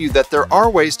remind you that there are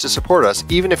ways to support us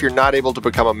even if you're not able to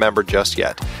become a member just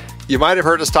yet. You might have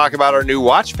heard us talk about our new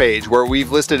watch page where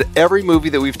we've listed every movie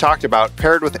that we've talked about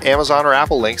paired with Amazon or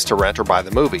Apple links to rent or buy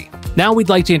the movie. Now we'd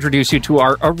like to introduce you to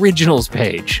our originals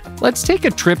page. Let's take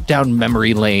a trip down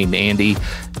memory lane, Andy.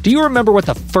 Do you remember what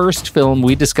the first film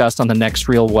we discussed on The Next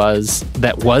Reel was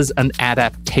that was an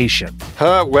adaptation?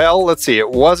 Well, let's see.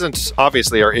 It wasn't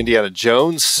obviously our Indiana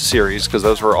Jones series because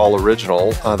those were all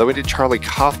original. Then we did Charlie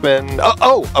Kaufman.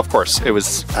 Of course, it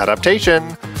was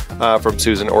adaptation from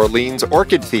Susan Orlean's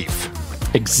Orchid Thief.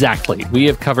 Exactly. We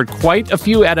have covered quite a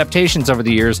few adaptations over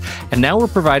the years, and now we're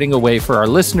providing a way for our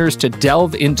listeners to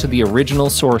delve into the original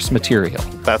source material.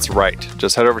 That's right.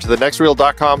 Just head over to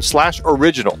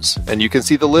thenextreel.com/originals, and you can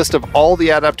see the list of all the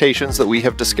adaptations that we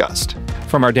have discussed.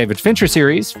 From our David Fincher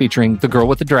series, featuring The Girl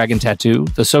with the Dragon Tattoo,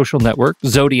 The Social Network,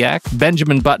 Zodiac,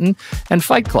 Benjamin Button, and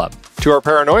Fight Club. To our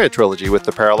Paranoia trilogy with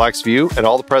The Parallax View and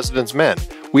All the President's Men,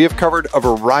 we have covered a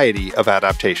variety of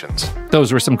adaptations.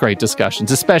 Those were some great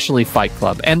discussions, especially Fight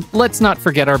Club. And let's not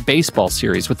forget our baseball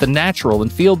series with The Natural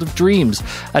and Field of Dreams,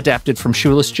 adapted from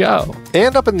Shoeless Joe.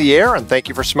 And Up in the Air and Thank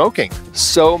You for Smoking.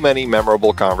 So many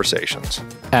memorable conversations.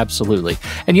 Absolutely.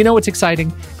 And you know what's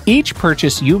exciting? Each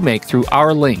purchase you make through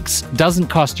our links doesn't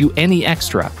cost you any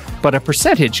extra, but a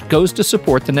percentage goes to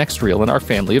support The Next Reel and our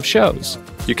family of shows.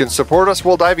 You can support us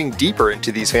while diving deeper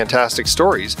into these fantastic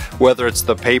stories, whether it's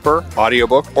the paper,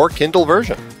 audiobook, or Kindle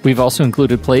version. We've also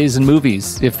included plays and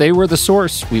movies. If they were the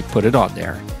source, we've put it on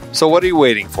there. So what are you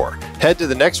waiting for? Head to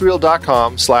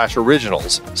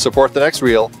thenextreel.com/originals, support The Next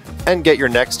Reel, and get your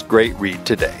next great read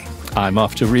today. I'm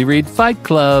off to reread Fight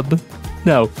Club.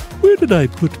 Now, where did I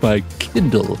put my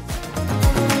Kindle?